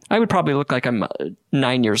sunscreen. I would probably look like I'm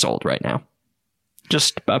 9 years old right now.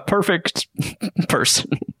 Just a perfect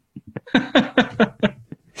person.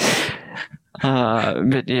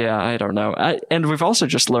 But yeah, I don't know. And we've also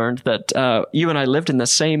just learned that you and I lived in the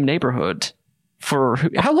same neighborhood for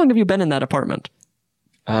how long have you been in that apartment?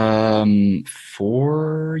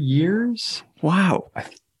 4 years. Wow. I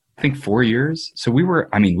think 4 years. So we were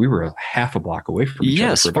a half a block away from each other.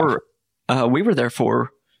 Yes, we were there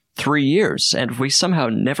for 3 years, and we somehow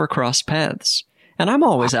never crossed paths. And I'm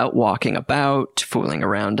always out walking about, fooling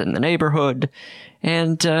around in the neighborhood.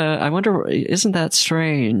 And I wonder, isn't that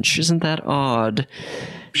strange? Isn't that odd?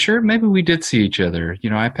 Sure, maybe we did see each other.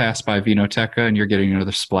 You know, I passed by Vinoteca and you're getting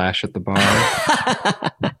another splash at the bar.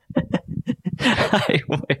 I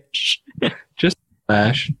wish. Just a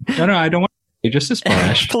splash. No, I don't want to. Just a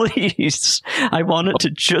splash. Please. I want it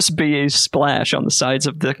to just be a splash on the sides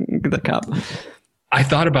of the cup. I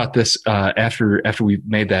thought about this after we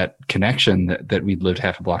made that connection that we'd lived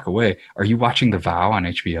half a block away. Are you watching The Vow on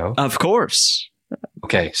HBO? Of course.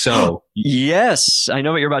 Okay, so yes, I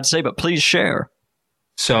know what you're about to say, but please share.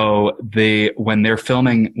 So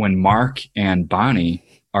when Mark and Bonnie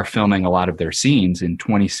are filming a lot of their scenes in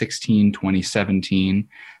 2016, 2017,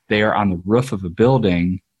 they are on the roof of a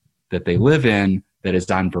building that they live in that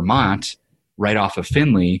is on Vermont, right off of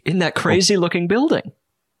Findlay. In that crazy looking building.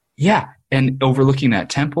 Yeah, and overlooking that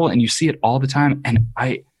temple, and you see it all the time. And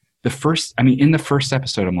in the first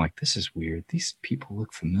episode, I'm like, this is weird. These people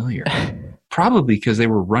look familiar. Probably because they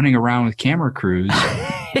were running around with camera crews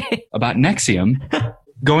about NXIVM,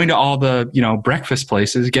 going to all the, breakfast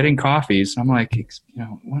places, getting coffees. I'm like,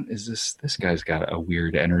 what is this? This guy's got a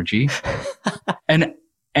weird energy.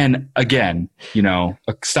 And again, a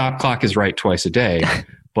stop clock is right twice a day.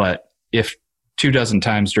 But if 24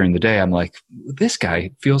 times during the day, I'm like, this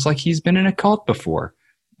guy feels like he's been in a cult before.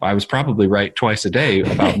 I was probably right twice a day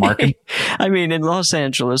about Mark. I mean, in Los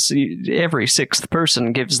Angeles, every sixth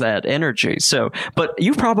person gives that energy. So, but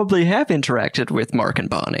you probably have interacted with Mark and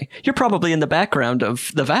Bonnie. You're probably in the background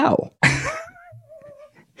of The Vow.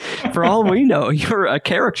 For all we know, you're a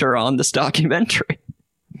character on this documentary.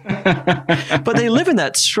 But they live in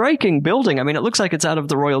that striking building. I mean, it looks like it's out of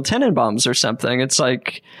the Royal Tenenbaums or something. It's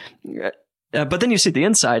like... but then you see the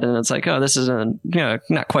inside, and it's like, oh, this isn't,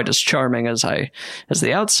 not quite as charming as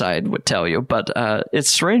the outside would tell you. But it's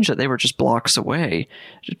strange that they were just blocks away.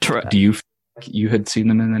 Do you feel like you had seen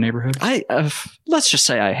them in the neighborhood? Let's just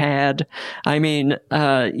say I had. I mean,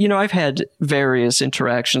 I've had various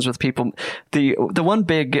interactions with people. The one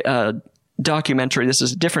big documentary, this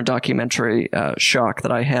is a different documentary shock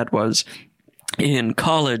that I had was. In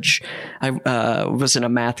college, I was in a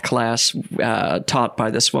math class taught by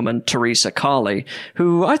this woman, Teresa Colley,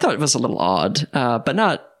 who I thought was a little odd, but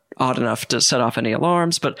not odd enough to set off any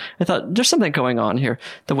alarms. But I thought there's something going on here.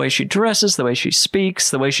 The way she dresses, the way she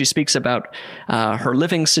speaks about her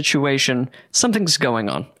living situation, something's going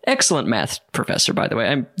on. Excellent math professor, by the way.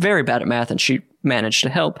 I'm very bad at math, and she managed to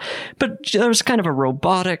help. But there was kind of a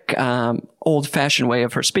robotic, old-fashioned way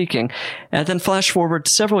of her speaking. And then flash forward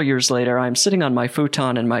several years later, I'm sitting on my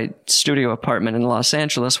futon in my studio apartment in Los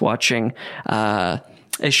Angeles watching a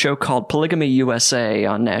show called Polygamy USA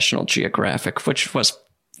on National Geographic, which was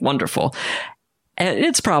wonderful. And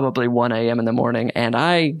it's probably 1 a.m. in the morning, and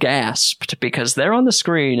I gasped because there on the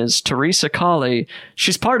screen is Teresa Colley.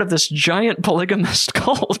 She's part of this giant polygamist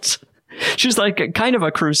cult. She's like kind of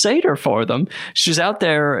a crusader for them. She's out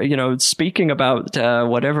there, speaking about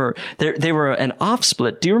whatever. They were an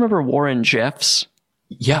off-split. Do you remember Warren Jeffs?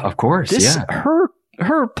 Yeah, of course.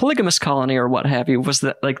 Her polygamous colony or what have you was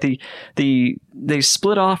that like they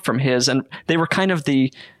split off from his, and they were kind of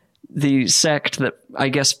the sect that I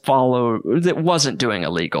guess that wasn't doing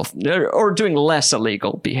illegal or doing less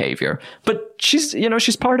illegal behavior. But she's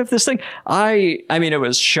part of this thing. I mean, it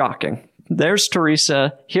was shocking. There's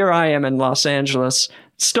Teresa. Here I am in Los Angeles,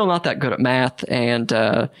 still not that good at math. And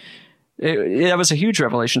that was a huge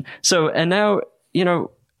revelation. So, and now,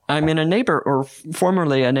 I'm in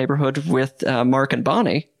formerly a neighborhood with Mark and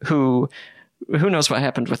Bonnie, who knows what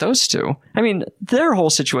happened with those two. I mean, their whole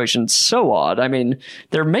situation's so odd. I mean,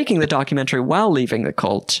 they're making the documentary while leaving the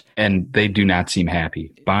cult. And they do not seem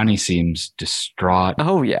happy. Bonnie seems distraught.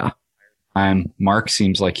 Oh, yeah. Mark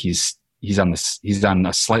seems like he's on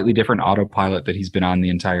a slightly different autopilot that he's been on the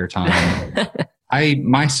entire time.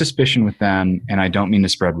 My suspicion with them, and I don't mean to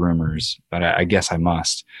spread rumors, but I guess I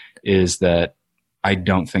must, is that I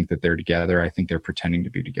don't think that they're together. I think they're pretending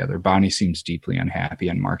to be together. Bonnie seems deeply unhappy,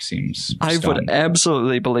 and Mark seems I stunned. would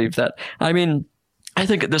absolutely believe that. I mean, I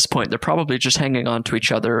think at this point they're probably just hanging on to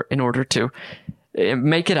each other in order to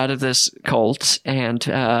make it out of this cult and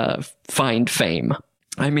find fame.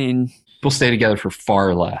 I mean, people stay together for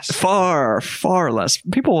far less. Far, far less.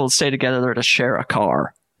 People will stay together to share a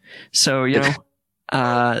car. So,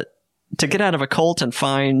 to get out of a cult and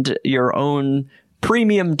find your own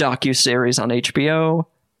premium docuseries on HBO,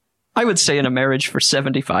 I would stay in a marriage for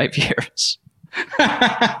 75 years. We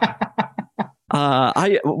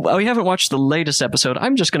haven't watched the latest episode.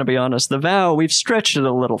 I'm just going to be honest. The Vow, we've stretched it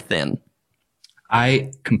a little thin.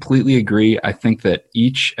 I completely agree. I think that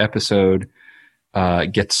each episode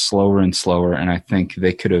gets slower and slower, and I think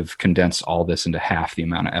they could have condensed all this into half the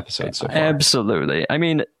amount of episodes so far. Absolutely. I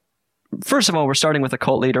mean, first of all, we're starting with a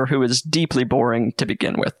cult leader who is deeply boring to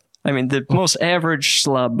begin with. I mean, the most average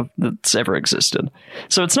slub that's ever existed.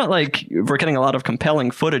 So it's not like we're getting a lot of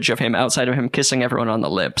compelling footage of him outside of him kissing everyone on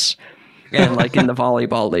the lips and like in the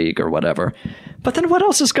volleyball league or whatever. But then what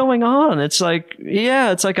else is going on? It's like,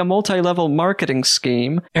 yeah, it's like a multi-level marketing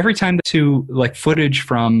scheme. Every time to like footage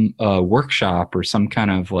from a workshop or some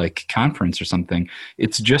kind of like conference or something,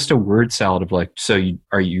 it's just a word salad of like, so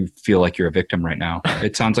you feel like you're a victim right now.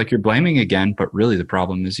 It sounds like you're blaming again, but really the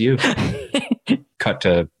problem is you. Cut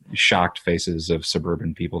to shocked faces of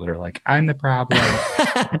suburban people that are like, I'm the problem.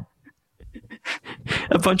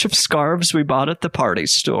 A bunch of scarves we bought at the party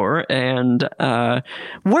store. And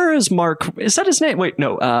where is Mark? Is that his name? Wait,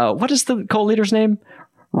 no. What is the cult leader's name?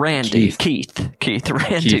 Randy. Keith.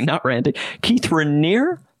 Randy, not Randy. Keith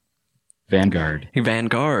Raniere?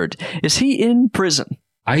 Vanguard. Is he in prison?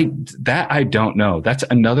 I don't know. That's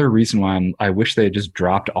another reason why I wish they had just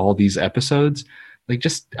dropped all these episodes. Like,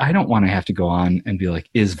 I don't want to have to go on and be like,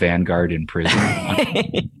 is Vanguard in prison?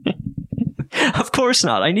 Of course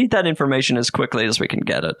not. I need that information as quickly as we can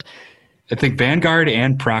get it. I think Vanguard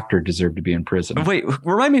and Proctor deserve to be in prison. Wait,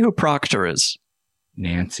 remind me who Proctor is.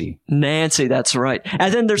 Nancy, that's right.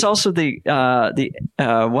 And then there's also the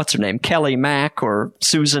what's her name? Kelly Mack or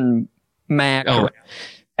Susan Mack. Oh,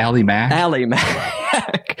 Allie Mack.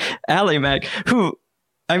 Allie Mack, who...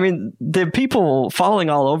 I mean, the people falling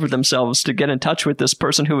all over themselves to get in touch with this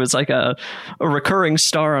person who is like a recurring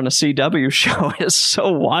star on a CW show is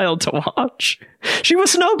so wild to watch. She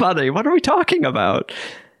was nobody. What are we talking about?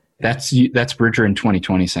 That's Bridger in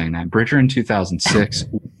 2020 saying that. Bridger in 2006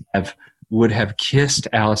 would have kissed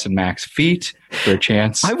Allison Mack's feet for a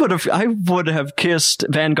chance. I would have kissed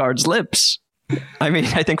Vanguard's lips. I mean,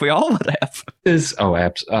 I think we all would have.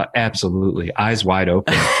 Absolutely. Eyes wide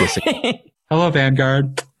open, kissing. Hello,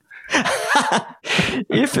 Vanguard.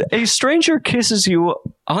 If a stranger kisses you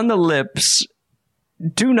on the lips,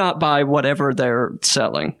 do not buy whatever they're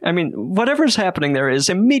selling. I mean, whatever's happening there is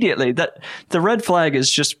immediately that the red flag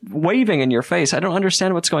is just waving in your face. I don't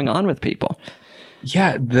understand what's going on with people.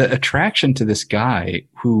 Yeah, the attraction to this guy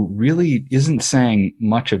who really isn't saying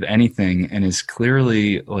much of anything and is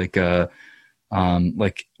clearly like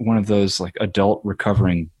like one of those like adult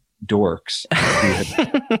recovering dorks.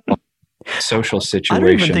 Social situation. I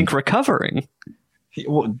don't even think recovering.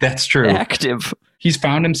 Well, that's true. Active. He's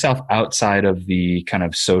found himself outside of the kind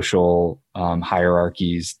of social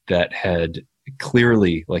hierarchies that had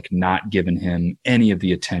clearly like not given him any of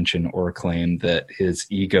the attention or acclaim that his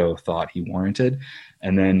ego thought he warranted.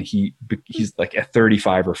 And then he's like at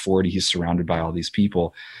 35 or 40, he's surrounded by all these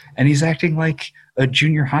people, and he's acting like a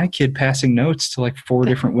junior high kid passing notes to like 4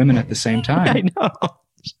 different women at the same time. I know.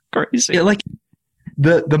 It's crazy. Yeah, like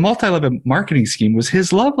the multi-level marketing scheme was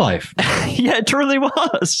his love life. Yeah, it truly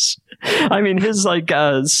was. I mean, his like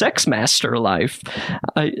sex master life,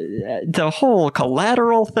 the whole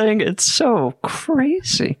collateral thing. It's so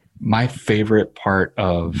crazy. My favorite part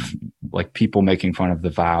of like people making fun of the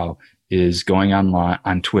vow is going online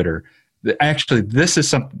on Twitter. Actually, this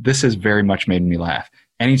has very much made me laugh.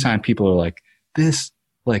 Anytime people are like, this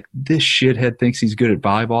shithead thinks he's good at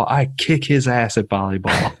volleyball, I kick his ass at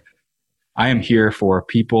volleyball. I am here for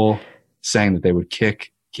people saying that they would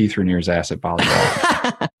kick Keith Raniere's ass at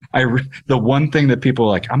volleyball. The one thing that people are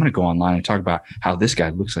like, I'm going to go online and talk about how this guy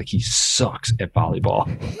looks like he sucks at volleyball.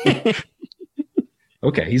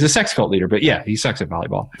 Okay, he's a sex cult leader, but yeah, he sucks at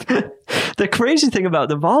volleyball. The crazy thing about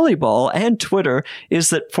the volleyball and Twitter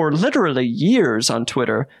is that for literally years on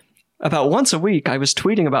Twitter, about once a week, I was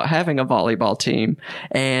tweeting about having a volleyball team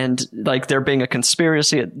and like there being a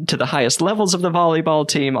conspiracy to the highest levels of the volleyball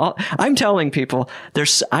team. I'm telling people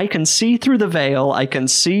I can see through the veil.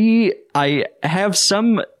 I have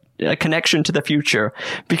some connection to the future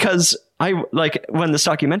because when this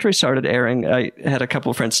documentary started airing, I had a couple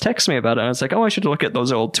of friends text me about it. And I was like, oh, I should look at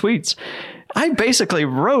those old tweets. I basically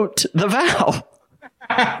wrote the vow.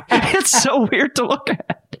 It's so weird to look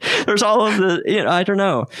at. There's all of the, I don't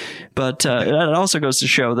know. But it also goes to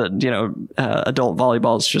show that, adult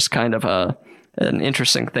volleyball is just kind of an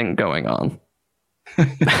interesting thing going on.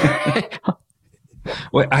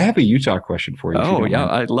 Well, I have a Utah question for you. Oh, yeah.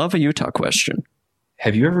 I love a Utah question.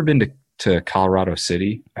 Have you ever been to Colorado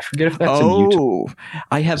City? I forget if that's in Utah. Oh,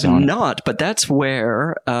 I have not, but that's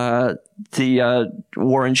where the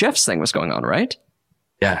Warren Jeffs thing was going on, right?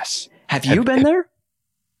 Yes. Have you been there?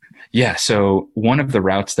 Yeah. So one of the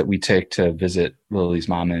routes that we take to visit Lily's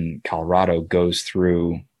mom in Colorado goes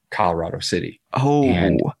through Colorado City. Oh,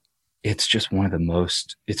 and it's just one of the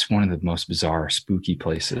most bizarre, spooky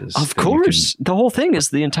places. Of course. The whole thing is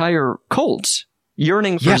the entire cult.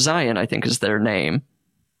 Yearning for Yeah. Zion, I think, is their name.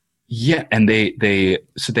 Yeah, and they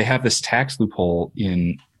have this tax loophole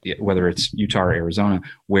in whether it's Utah or Arizona,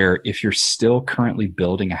 where if you're still currently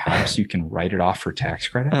building a house, you can write it off for tax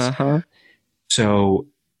credits. Uh-huh. So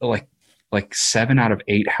like 7 out of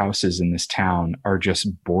 8 houses in this town are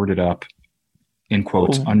just boarded up, in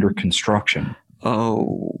quotes, under construction.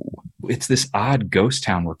 Oh. It's this odd ghost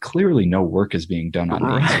town where clearly no work is being done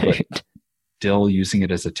on these, but still using it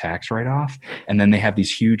as a tax write-off. And then they have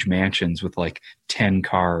these huge mansions with like 10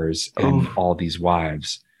 cars and all these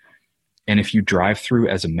wives. And if you drive through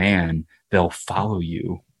as a man, they'll follow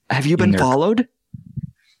you. Have you been followed?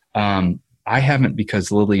 I haven't,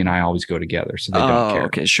 because Lily and I always go together, so they don't care.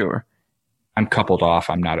 Okay, sure. I'm coupled off.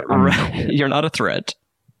 You're not a threat.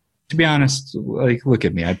 To be honest, like, look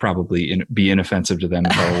at me. I'd probably be inoffensive to them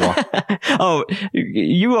if I were walking.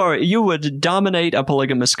 You would dominate a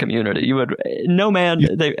polygamous community.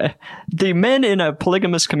 The men in a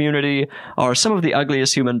polygamous community are some of the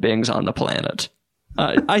ugliest human beings on the planet.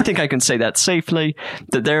 I think I can say that safely.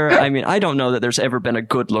 I don't know that there's ever been a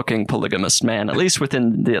good-looking polygamist man, at least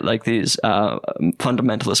within these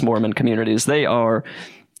fundamentalist Mormon communities. They are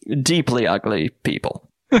deeply ugly people.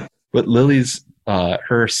 But Lily's,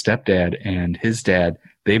 her stepdad and his dad,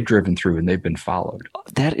 they've driven through and they've been followed.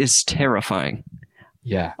 That is terrifying.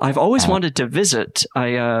 Yeah. I've always wanted to visit.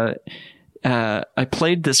 I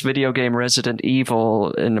played this video game Resident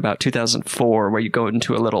Evil in about 2004, where you go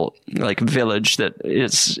into a little village that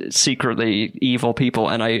is secretly evil people,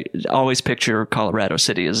 and I always picture Colorado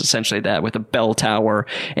City as essentially that, with a bell tower,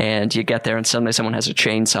 and you get there and suddenly someone has a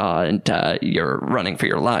chainsaw and you're running for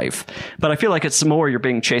your life. But I feel like it's more you're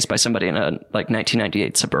being chased by somebody in a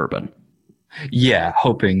 1998 Suburban. Yeah,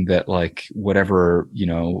 hoping that whatever,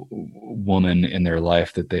 woman in their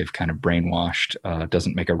life that they've kind of brainwashed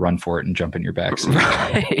doesn't make a run for it and jump in your backseat.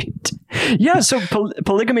 Right. Yeah, so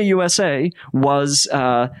Polygamy USA was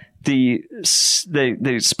the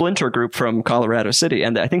splinter group from Colorado City,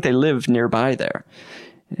 and I think they live nearby there.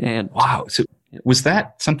 And wow. So was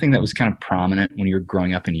that something that was kind of prominent when you were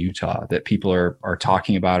growing up in Utah, that people are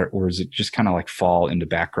talking about it, or is it just kind of fall into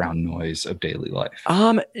background noise of daily life?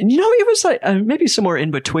 It was maybe somewhere in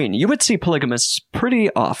between. You would see polygamists pretty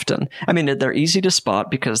often. I mean, they're easy to spot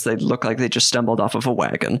because they look like they just stumbled off of a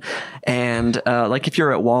wagon. And if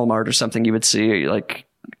you're at Walmart or something, you would see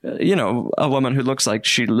a woman who looks like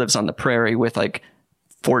she lives on the prairie with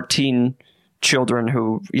 14 children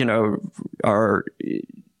who,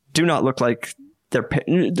 do not look like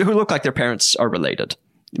who look like their parents are related,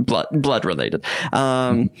 blood related.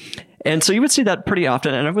 And so you would see that pretty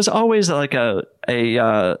often. And it was always I don't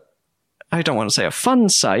want to say a fun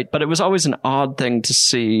sight, but it was always an odd thing to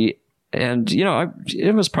see. And,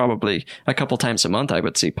 it was probably a couple times a month I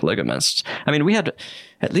would see polygamists. I mean, we had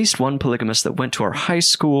at least one polygamist that went to our high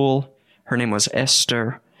school. Her name was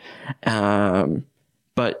Esther.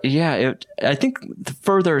 But yeah, I think the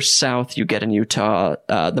further south you get in Utah,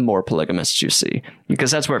 the more polygamists you see,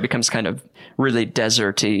 because that's where it becomes kind of really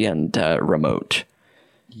deserty and remote.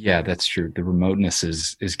 Yeah, that's true. The remoteness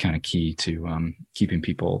is kind of key to keeping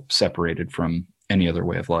people separated from any other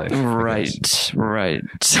way of life. Right.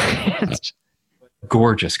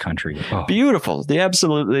 Gorgeous country. Oh. Beautiful. The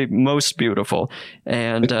absolutely most beautiful.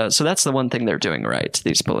 And so that's the one thing they're doing right,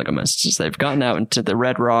 these polygamists, is they've gotten out into the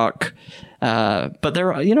Red Rock, but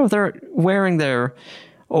they're wearing their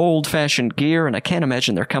old-fashioned gear, and I can't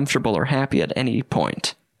imagine they're comfortable or happy at any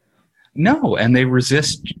point. No, and they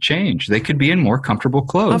resist change. They could be in more comfortable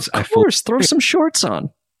clothes. Of course, throw some shorts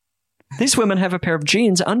on. These women have a pair of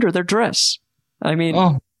jeans under their dress. I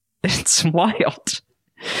mean, It's wild.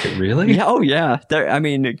 Really? Yeah, oh yeah.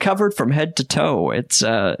 Covered from head to toe. It's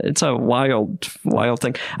a wild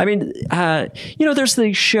thing. I mean, there's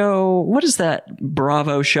the show, what is that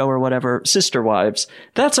Bravo show or whatever, Sister Wives.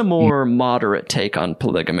 That's a more moderate take on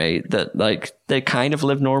polygamy, that they kind of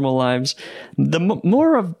live normal lives. The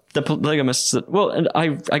more of the polygamists and I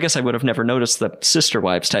guess I would have never noticed the Sister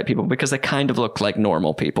Wives type people because they kind of look like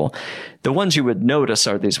normal people. The ones you would notice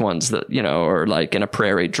are these ones that, are in a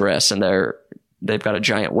prairie dress, and they've got a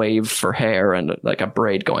giant wave for hair and a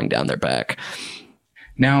braid going down their back.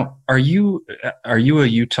 Now, are you a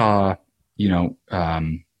Utah, a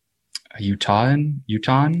Utahn?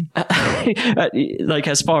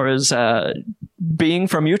 As far as being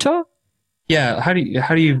from Utah? Yeah. How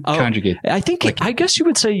do you conjugate? I think I guess you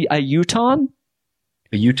would say a Utahn.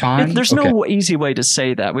 A Utahn? There's no easy way to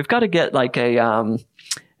say that. We've got to get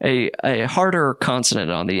a harder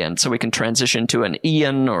consonant on the end, so we can transition to an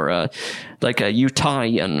Ian or a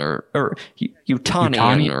Utanian or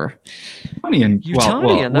Utanian or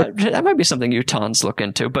Utanian. That might be something Utahns look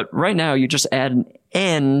into. But right now, you just add an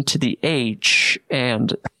N to the H,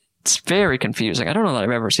 and it's very confusing. I don't know that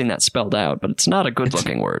I've ever seen that spelled out, but it's not a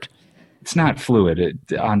good-looking word. It's not fluid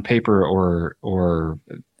on paper or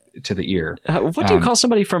to the ear. What do you call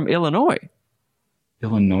somebody from Illinois?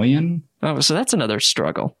 Illinoisan? Oh, so that's another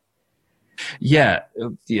struggle. Yeah,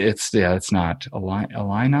 it's not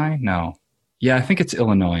Illini. No, yeah, I think it's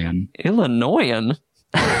Illinoisan. Illinoisan.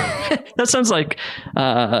 That sounds like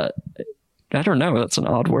I don't know. That's an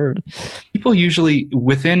odd word. People usually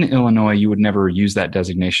within Illinois, you would never use that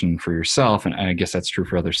designation for yourself, and I guess that's true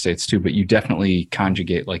for other states too. But you definitely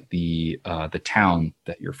conjugate like the town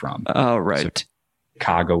that you're from. Oh, right. So,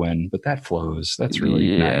 Chicagoan, but that flows. That's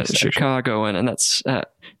really nice. Chicagoan, and that's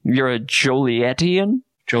you're a Jolietian.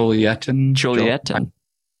 Jolietan.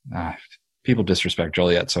 People disrespect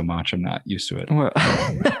Joliet so much. I'm not used to it. Well,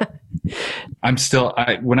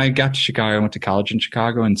 when I got to Chicago, I went to college in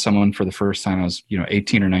Chicago, and someone for the first time, I was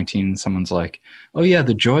 18 or 19. And someone's like, "Oh yeah,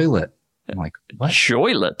 the Joylet." I'm like, "What?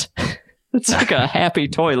 Joylet?" It's like a happy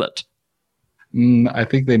toilet. I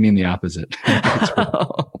think they mean the opposite. But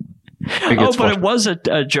it was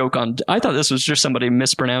a joke on. I thought this was just somebody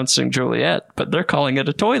mispronouncing Joliet, but they're calling it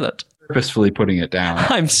a toilet. Purposefully putting it down.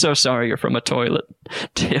 I'm so sorry you're from a toilet,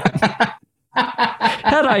 Tim.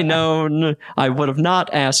 Had I known, I would have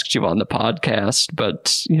not asked you on the podcast,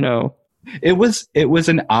 but it was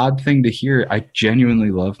an odd thing to hear. I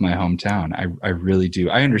genuinely love my hometown. I really do.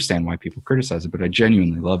 I understand why people criticize it, but I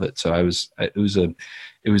genuinely love it. So it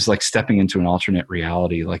was like stepping into an alternate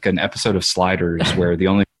reality, like an episode of Sliders where the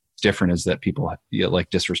only different is that people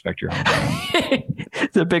disrespect your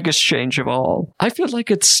hometown. The biggest change of all. I feel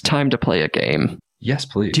like it's time to play a game. Yes,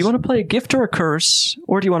 please. Do you want to play a gift or a curse,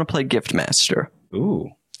 or do you want to play Gift Master?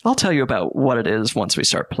 Ooh. I'll tell you about what it is once we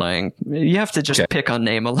start playing. You have to just pick on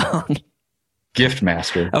name alone. Gift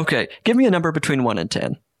Master. Okay. Give me a number between 1 and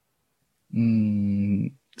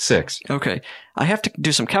 10. 6. Okay. I have to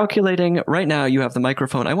do some calculating. Right now, you have the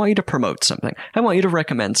microphone. I want you to promote something. I want you to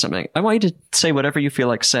recommend something. I want you to say whatever you feel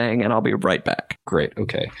like saying, and I'll be right back. Great.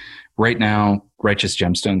 Okay. Right now, Righteous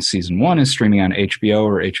Gemstones Season 1 is streaming on HBO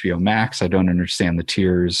or HBO Max. I don't understand the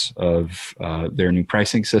tiers of their new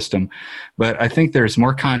pricing system, but I think there's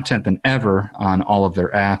more content than ever on all of their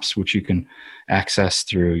apps, which you can access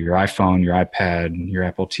through your iPhone, your iPad, your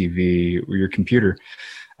Apple TV, or your computer.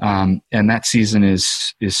 And that season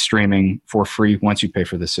is streaming for free once you pay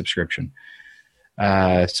for the subscription.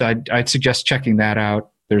 So I'd suggest checking that out.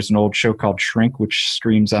 There's an old show called Shrink, which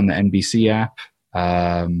streams on the NBC app.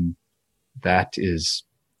 That is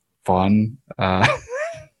fun.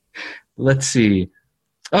 Let's see.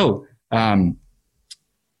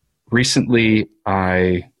 Recently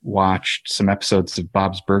I watched some episodes of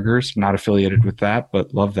Bob's Burgers. Not affiliated with that,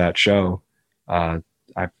 but love that show. I've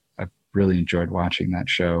really enjoyed watching that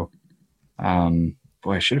show.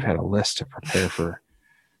 I should have had a list to prepare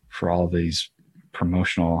for all of these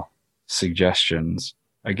promotional suggestions.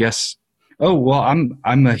 I guess. Oh, well,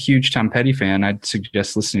 I'm a huge Tom Petty fan. I'd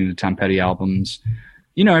suggest listening to Tom Petty albums.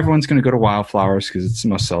 Everyone's going to go to Wildflowers because it's the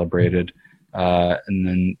most celebrated. And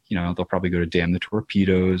then, they'll probably go to Damn the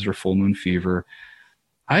Torpedoes or Full Moon Fever.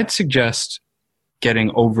 I'd suggest getting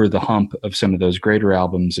over the hump of some of those greater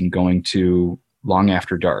albums and going to Long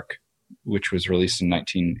After Dark, which was released in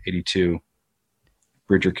 1982.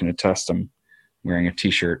 Bridger can attest. I'm wearing a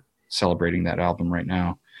T-shirt celebrating that album right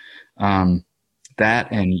now.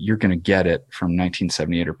 That and You're Gonna Get It from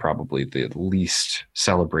 1978 are probably the least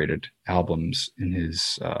celebrated albums in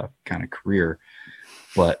his kind of career,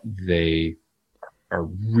 but they are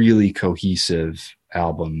really cohesive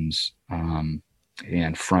albums, and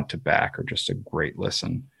front to back are just a great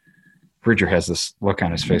listen. Bridger has this look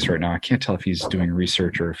on his face right now. I can't tell if he's doing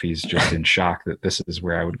research or if he's just in shock that this is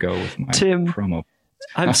where I would go with my promo.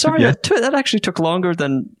 I'm sorry, that actually took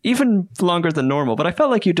even longer than normal, but I felt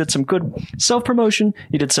like you did some good self-promotion.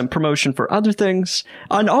 You did some promotion for other things,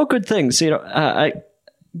 on all good things.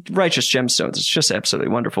 Righteous Gemstones, it's just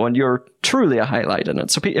absolutely wonderful, and you're truly a highlight in it.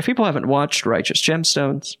 So if people haven't watched Righteous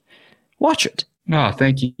Gemstones, watch it. Oh,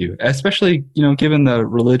 thank you. Especially, given the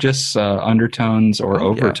religious undertones or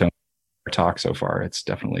overtones of our talk so far, it's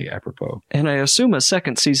definitely apropos. And I assume a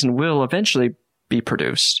second season will eventually be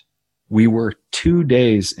produced. We were 2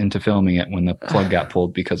 days into filming it when the plug got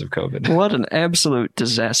pulled because of COVID. What an absolute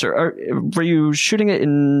disaster. Were you shooting it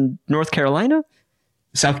in North Carolina?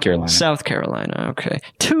 South Carolina. South Carolina, okay.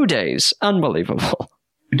 2 days. Unbelievable.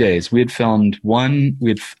 days. We had filmed one.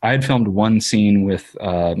 I had filmed one scene with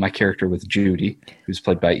my character with Judy, who's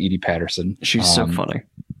played by Edie Patterson. She's so funny.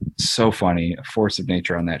 So funny, a force of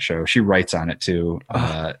nature on that show. She writes on it too.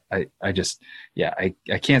 I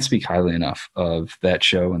can't speak highly enough of that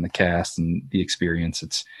show and the cast and the experience.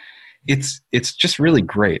 It's just really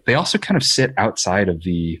great. They also kind of sit outside of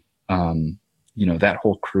the that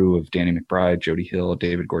whole crew of Danny McBride, Jody Hill,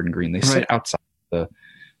 David Gordon Green. They sit outside the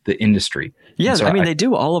industry. Yeah, so they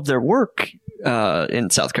do all of their work in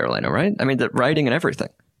South Carolina, right? I mean, the writing and everything.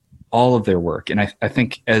 All of their work. And I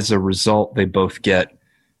think as a result, they both get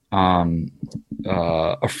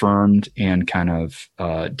affirmed and kind of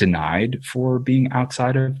denied for being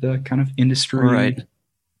outside of the kind of industry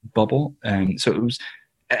bubble. And so it was,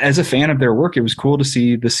 as a fan of their work, it was cool to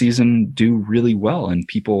see the season do really well and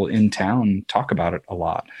people in town talk about it a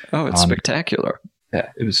lot. Oh, it's spectacular.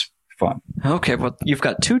 Yeah, it was fun. Okay, well, you've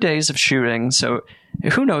got 2 days of shooting, so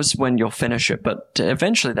who knows when you'll finish it, but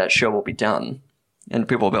eventually that show will be done and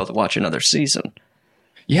people will be able to watch another season.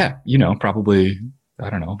 Yeah, probably, I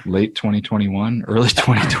don't know, late 2021, early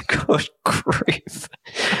 2020. Good grief.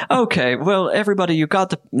 Okay, well, everybody, you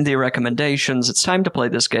got the recommendations. It's time to play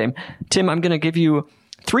this game. Tim, I'm going to give you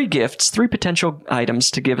 3 gifts, 3 potential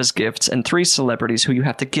items to give as gifts, and 3 celebrities who you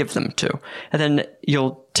have to give them to. And then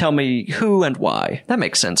you'll tell me who and why. That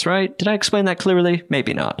makes sense, right? Did I explain that clearly?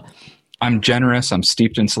 Maybe not. I'm generous. I'm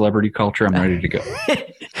steeped in celebrity culture. I'm ready to go.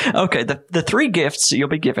 Okay, the 3 gifts you'll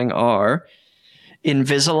be giving are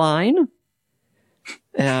Invisalign,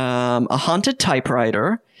 a haunted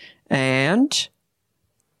typewriter, and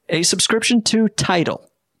a subscription to Tidal.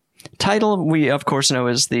 Tidal, we of course know,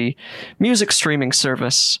 is the music streaming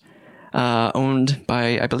service owned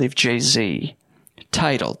by, I believe, Jay-Z.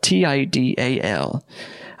 Tidal, Tidal.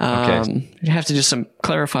 Okay. You have to do some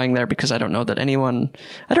clarifying there because I don't know that I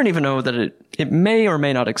don't even know that it may or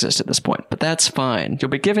may not exist at this point, but that's fine. You'll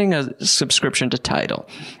be giving a subscription to Tidal,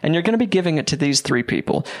 and you're going to be giving it to these 3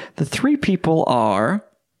 people. The 3 people are,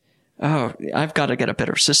 I've got to get a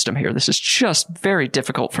better system here. This is just very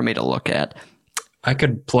difficult for me to look at. I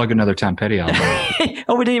could plug another Tom Petty album.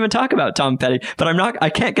 Oh, we didn't even talk about Tom Petty, but I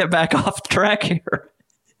can't get back off track here.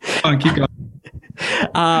 Come on, keep going.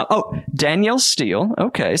 Danielle Steele.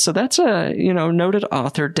 Okay, so that's a noted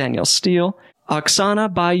author, Danielle Steele.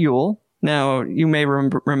 Oksana Bayul. Now, you may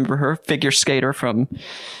remember her, figure skater from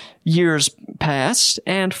years past.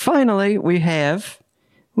 And finally,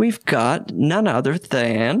 we've got none other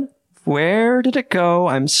than, where did it go?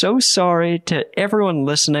 I'm so sorry to everyone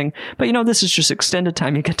listening, but this is just extended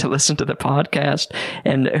time you get to listen to the podcast,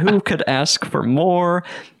 and who could ask for more?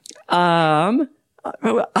 I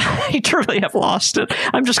truly have lost it.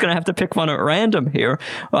 I'm just going to have to pick one at random here.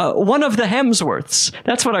 One of the Hemsworths.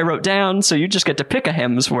 That's what I wrote down, so you just get to pick a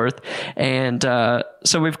Hemsworth. And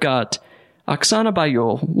so we've got Oksana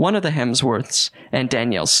Bayul, one of the Hemsworths, and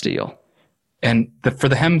Danielle Steele. And for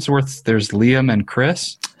the Hemsworths, there's Liam and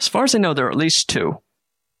Chris? As far as I know, there are at least 2.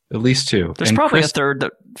 At least 2. There's probably a third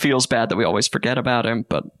that feels bad that we always forget about him,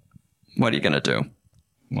 but what are you going to do?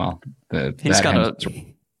 Well, he's got to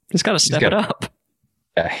step it up.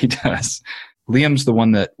 Yeah, he does. Liam's the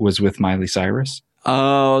one that was with Miley Cyrus.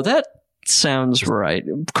 Oh, that sounds right.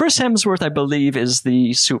 Chris Hemsworth, I believe, is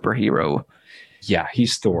the superhero. Yeah,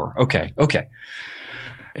 he's Thor. Okay.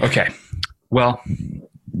 Well,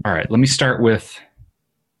 all right. Let me start with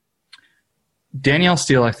Danielle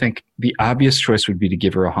Steele. I think the obvious choice would be to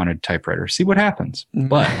give her a haunted typewriter. See what happens.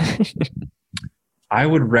 But I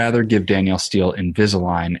would rather give Danielle Steele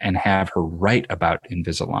Invisalign and have her write about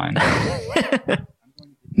Invisalign.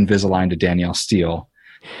 Invisalign to Danielle Steele.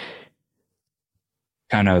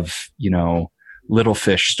 Kind of, little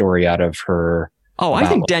fish story out of her. Oh, I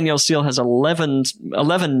think Danielle Steele has 11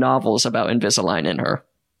 novels about Invisalign in her.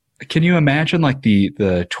 Can you imagine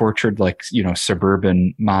the tortured,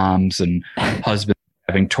 suburban moms and husbands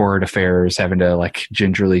having torrid affairs, having to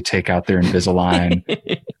gingerly take out their Invisalign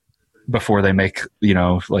before they make,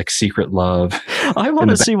 secret love? I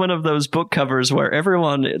want to see one of those book covers where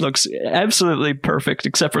everyone looks absolutely perfect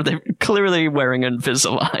except for they're clearly wearing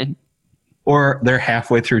Invisalign. Or they're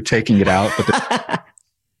halfway through taking it out, but their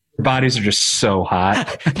bodies are just so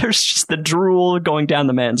hot. There's just the drool going down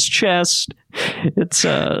the man's chest. It's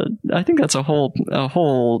I think that's a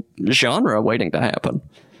whole genre waiting to happen.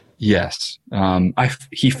 Yes.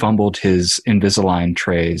 He fumbled his Invisalign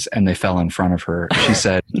trays and they fell in front of her. She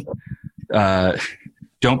said,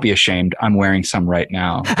 don't be ashamed. I'm wearing some right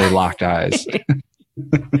now. They locked eyes.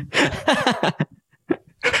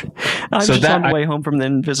 I'm just on the way home from the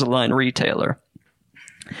Invisalign retailer.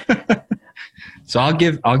 So I'll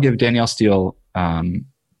give Danielle Steele,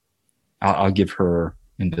 I'll give her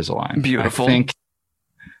Invisalign. Beautiful. I think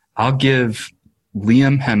I'll give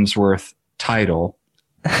Liam Hemsworth title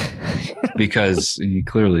because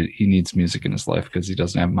he needs music in his life because he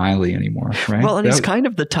doesn't have Miley anymore, right? Well, and he's kind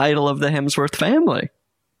of the title of the Hemsworth family.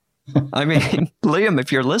 I mean, Liam,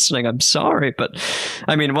 if you're listening, I'm sorry, but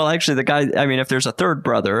I mean, well, actually, the guy, I mean, if there's a third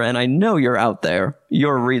brother, and I know you're out there,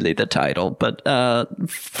 you're really the title, but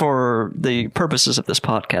for the purposes of this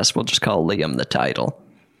podcast, we'll just call Liam the title.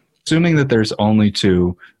 Assuming that there's only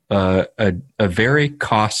two, a very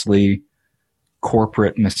costly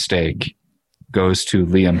corporate mistake goes to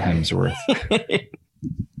Liam Hemsworth.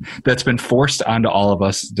 That's been forced onto all of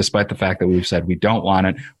us, despite the fact that we've said we don't want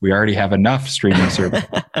it. We already have enough streaming service.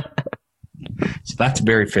 So that's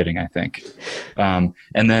very fitting, I think. And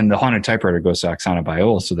then the haunted typewriter goes to Oksana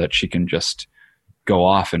Biola so that she can just go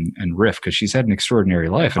off and riff because she's had an extraordinary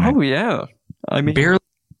life. And yeah. I mean, barely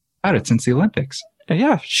had it since the Olympics.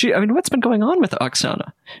 Yeah, I mean, what's been going on with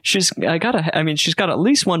Oksana? She's got at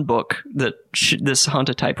least one book that this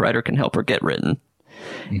haunted typewriter can help her get written.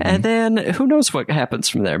 Mm-hmm. And then who knows what happens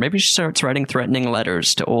from there? Maybe she starts writing threatening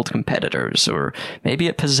letters to old competitors, or maybe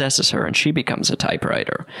it possesses her and she becomes a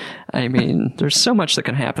typewriter. I mean, there's so much that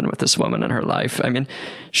can happen with this woman in her life. I mean,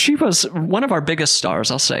 she was one of our biggest stars,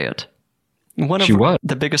 I'll say it. She was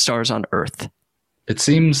the biggest stars on Earth. It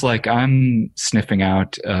seems like I'm sniffing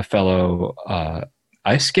out a fellow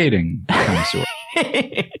ice skating connoisseur.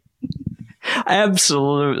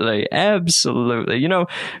 Absolutely. You know,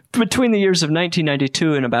 between the years of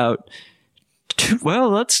 1992 and about,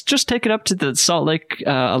 let's just take it up to the Salt Lake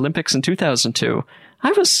Olympics in 2002.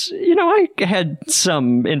 I had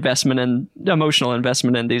some emotional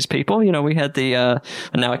investment in these people. You know, we had now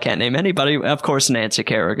I can't name anybody. Of course, Nancy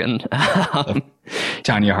Kerrigan,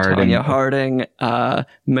 Tanya Harding,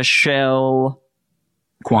 Michelle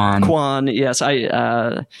Kwan. Yes.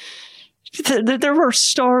 There were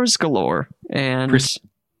stars galore. And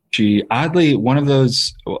oddly, one of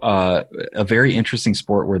those, a very interesting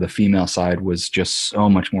sport where the female side was just so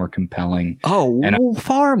much more compelling. Oh,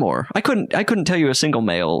 far more. I couldn't tell you a single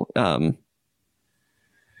male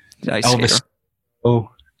ice skater.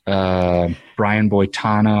 Brian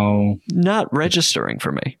Boitano. Not registering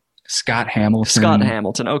for me. Scott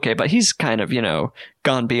Hamilton. Okay, but he's kind of,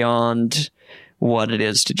 gone beyond what it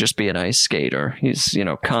is to just be an ice skater. He's,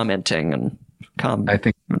 commenting and I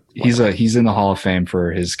think he's in the Hall of Fame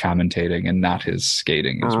for his commentating and not his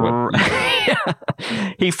skating is what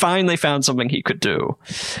he finally found something he could do.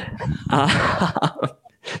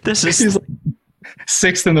 He's like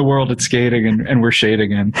sixth in the world at skating and we're shading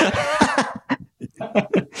him.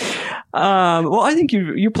 Well, I think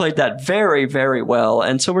you played that very, very well.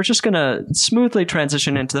 And so we're just going to smoothly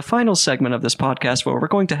transition into the final segment of this podcast where we're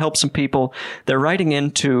going to help some people. They're writing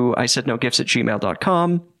into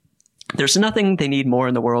isaidnogifts@gmail.com. There's nothing they need more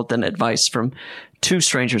in the world than advice from two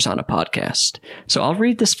strangers on a podcast. So I'll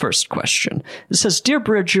read this first question. It says, Dear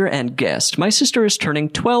Bridger and guest, my sister is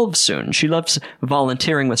turning 12 soon. She loves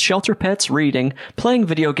volunteering with shelter pets, reading, playing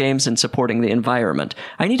video games, and supporting the environment.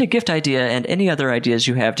 I need a gift idea and any other ideas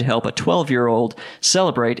you have to help a 12-year-old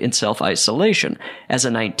celebrate in self-isolation. As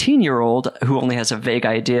a 19-year-old who only has a vague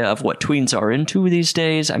idea of what tweens are into these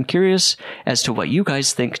days, I'm curious as to what you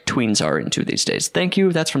guys think tweens are into these days. Thank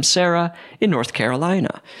you. That's from Sarah in North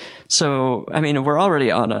Carolina. So, I mean, we've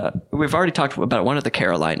already talked about one of the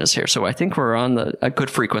Carolinas here, so I think we're on a good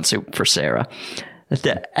frequency for Sarah.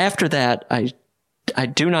 After that, I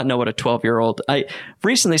do not know what a 12-year-old...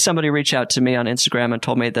 Recently, somebody reached out to me on Instagram and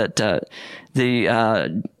told me that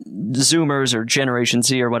the Zoomers or Generation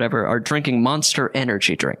Z or whatever are drinking Monster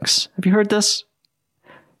energy drinks. Have you heard this?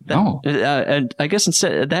 No. And I guess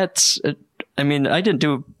instead, that's... I mean, I didn't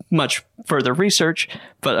do much further research,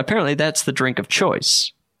 but apparently that's the drink of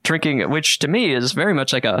choice. Drinking, which to me is very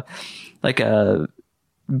much like a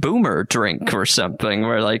boomer drink or something,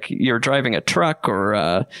 where like you're driving a truck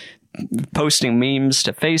or posting memes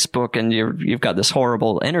to Facebook and you've got this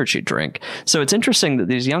horrible energy drink. So it's interesting that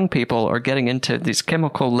these young people are getting into these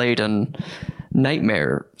chemical laden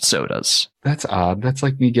nightmare sodas. That's odd. That's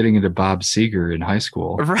like me getting into Bob Seger in high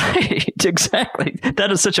school. Right, exactly.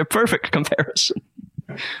 That is such a perfect comparison.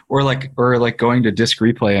 Or like going to Disc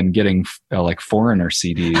Replay and getting like Foreigner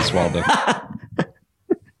CDs while the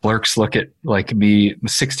clerks look at like me,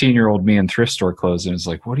 16-year-old me in thrift store clothes and is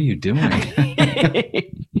like, what are you doing?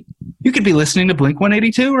 You could be listening to Blink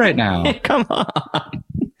 182 right now. Come on.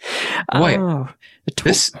 Boy,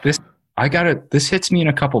 this This hits me in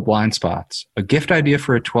a couple blind spots. A gift idea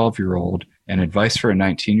for a 12-year-old and advice for a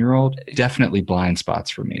 19-year-old, definitely blind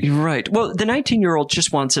spots for me. Right. Well, the 19-year-old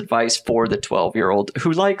just wants advice for the 12-year-old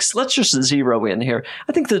who likes, let's just zero in here.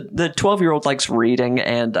 I think the 12-year-old likes reading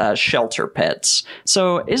and shelter pets.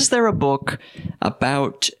 So is there a book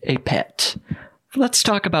about a pet? Let's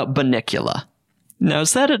talk about Bunnicula. Now,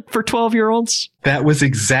 is that it for 12-year-olds? That was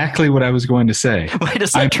exactly what I was going to say. Wait,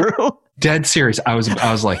 is that true? Dead serious. I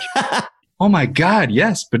was like, oh my God,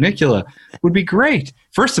 yes, Bunnicula would be great.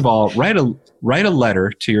 First of all, write a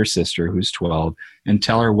letter to your sister who's 12 and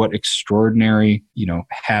tell her what extraordinary,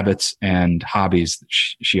 habits and hobbies that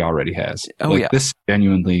she already has. This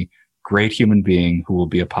genuinely great human being who will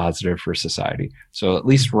be a positive for society. So at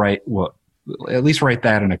least write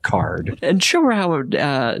that in a card. And show her how it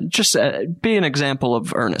would just be an example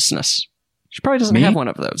of earnestness. She probably doesn't have one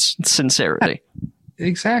of those. Sincerity.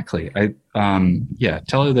 Exactly.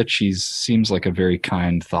 Tell her that she seems like a very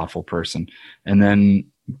kind, thoughtful person. And then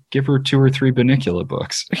give her 2 or 3 Bunnicula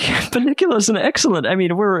books. Bunnicula is an excellent. I mean,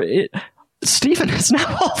 Stephen is now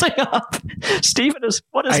holding up. Stephen is,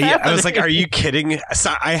 what is happening? I was like, are you kidding?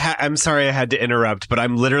 So I'm sorry I had to interrupt, but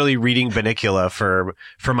I'm literally reading Bunnicula for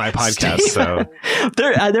my podcast. Stephen, so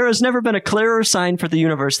there has never been a clearer sign for the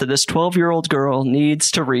universe that this 12-year-old girl needs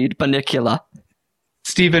to read Bunnicula.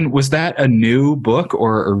 Stephen, was that a new book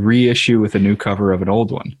or a reissue with a new cover of an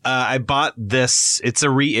old one? I bought this. It's a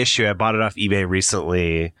reissue. I bought it off eBay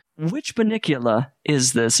recently. Which Bunnicula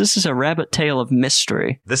is this? This is a rabbit tale of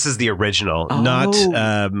mystery. This is the original, not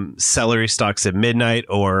Celery Stalks at Midnight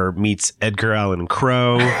or meets Edgar Allan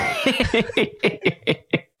Crow.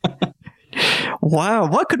 Wow,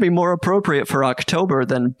 what could be more appropriate for October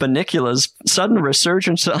than Bunnicula's sudden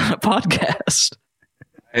resurgence on a podcast?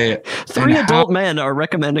 3 adult men are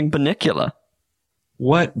recommending Bunnicula.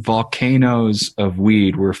 What volcanoes of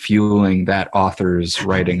weed were fueling that author's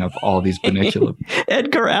writing of all these Bunnicula?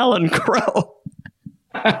 Edgar Allan Crow.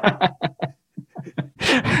 I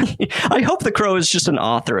hope the crow is just an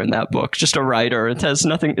author in that book, just a writer. It has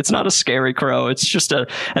nothing. It's not a scary crow. It's just an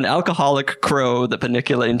alcoholic crow that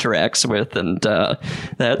Bunnicula interacts with and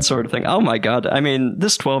that sort of thing. Oh my God. I mean,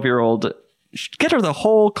 this 12-year-old, get her the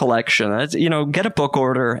whole collection. Get a book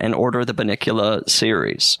order and order the Bunnicula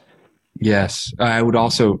series. Yes.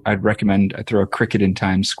 I'd recommend I throw a Cricket in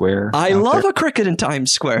Times Square. I love a Cricket in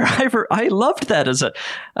Times Square. I loved that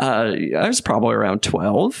I was probably around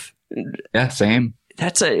 12. Yeah, same.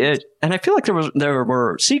 And I feel like there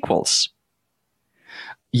were sequels.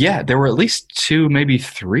 Yeah, there were at least 2, maybe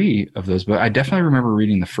 3 of those, but I definitely remember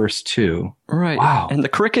reading the first 2. Right. Wow. And the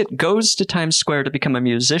cricket goes to Times Square to become a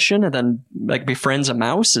musician and then befriends a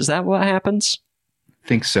mouse. Is that what happens? I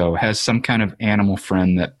think so. Has some kind of animal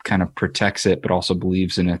friend that kind of protects it, but also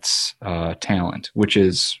believes in its talent, which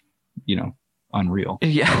is, unreal.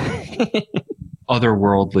 Yeah.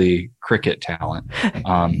 Otherworldly cricket talent,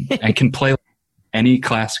 and can play any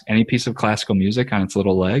piece of classical music on its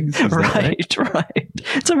little legs. Right.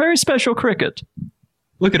 It's a very special cricket.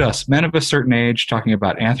 Look at us, men of a certain age, talking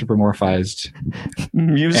about anthropomorphized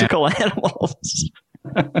musical animals.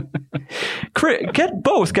 Get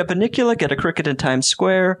both. Get Bunnicula, get a Cricket in Times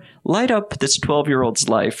Square. Light up this 12-year-old's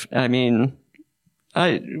life. I mean,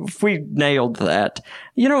 if we nailed that,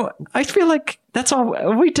 I feel like that's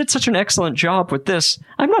all. We did such an excellent job with this.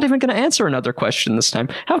 I'm not even going to answer another question this time.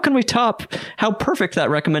 How can we top how perfect that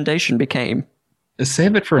recommendation became?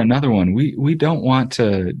 Save it for another one. We don't want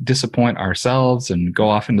to disappoint ourselves and go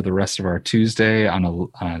off into the rest of our Tuesday on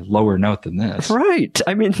a lower note than this. Right.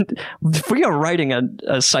 I mean, we are riding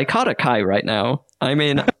a psychotic high right now. I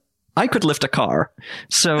mean, I could lift a car.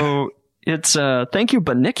 So it's thank you,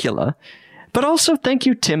 Bunnicula. But also thank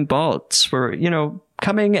you, Tim Baltz, for,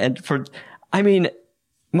 coming and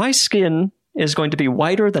my skin is going to be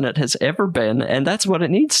whiter than it has ever been, and that's what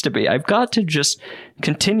it needs to be. I've got to just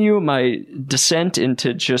continue my descent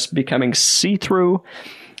into just becoming see-through.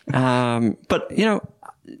 But,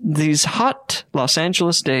 these hot Los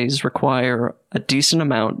Angeles days require a decent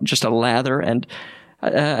amount, just a lather, and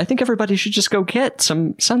I think everybody should just go get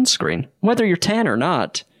some sunscreen, whether you're tan or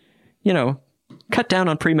not. Cut down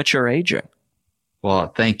on premature aging. Well,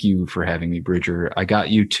 thank you for having me, Bridger. I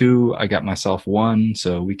got you 2. I got myself 1,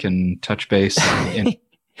 so we can touch base in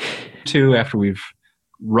 2 after we've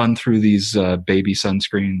run through these baby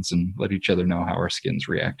sunscreens and let each other know how our skin's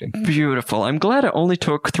reacting. Beautiful. I'm glad it only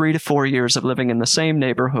took 3 to 4 years of living in the same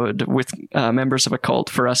neighborhood with members of a cult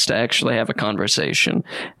for us to actually have a conversation.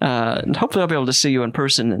 And hopefully I'll be able to see you in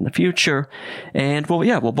person in the future. And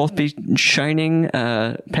we'll both be shining,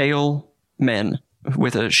 pale men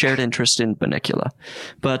with a shared interest in Bunnicula.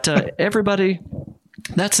 But everybody,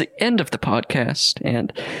 that's the end of the podcast.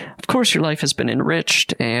 And of course, your life has been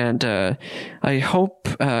enriched. And I hope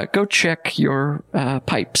go check your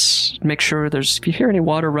pipes. Make sure if you hear any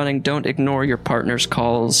water running, don't ignore your partner's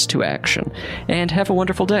calls to action. And have a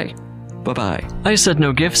wonderful day. Bye-bye. I Said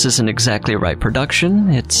No Gifts is an Exactly Right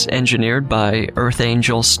production. It's engineered by Earth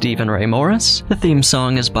Angel Stephen Ray Morris. The theme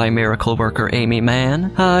song is by Miracle Worker Amy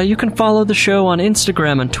Mann. You can follow the show on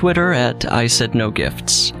Instagram and Twitter at I Said No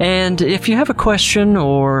Gifts. And if you have a question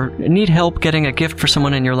or need help getting a gift for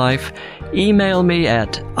someone in your life, email me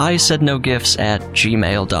at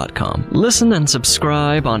isaidnogifts@gmail.com. Listen and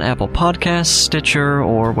subscribe on Apple Podcasts, Stitcher,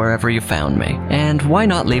 or wherever you found me. And why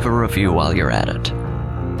not leave a review while you're at it?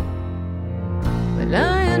 When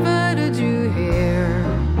I invited you here,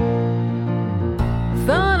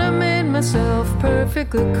 thought I made myself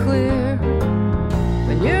perfectly clear.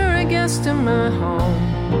 When you're a guest in my home,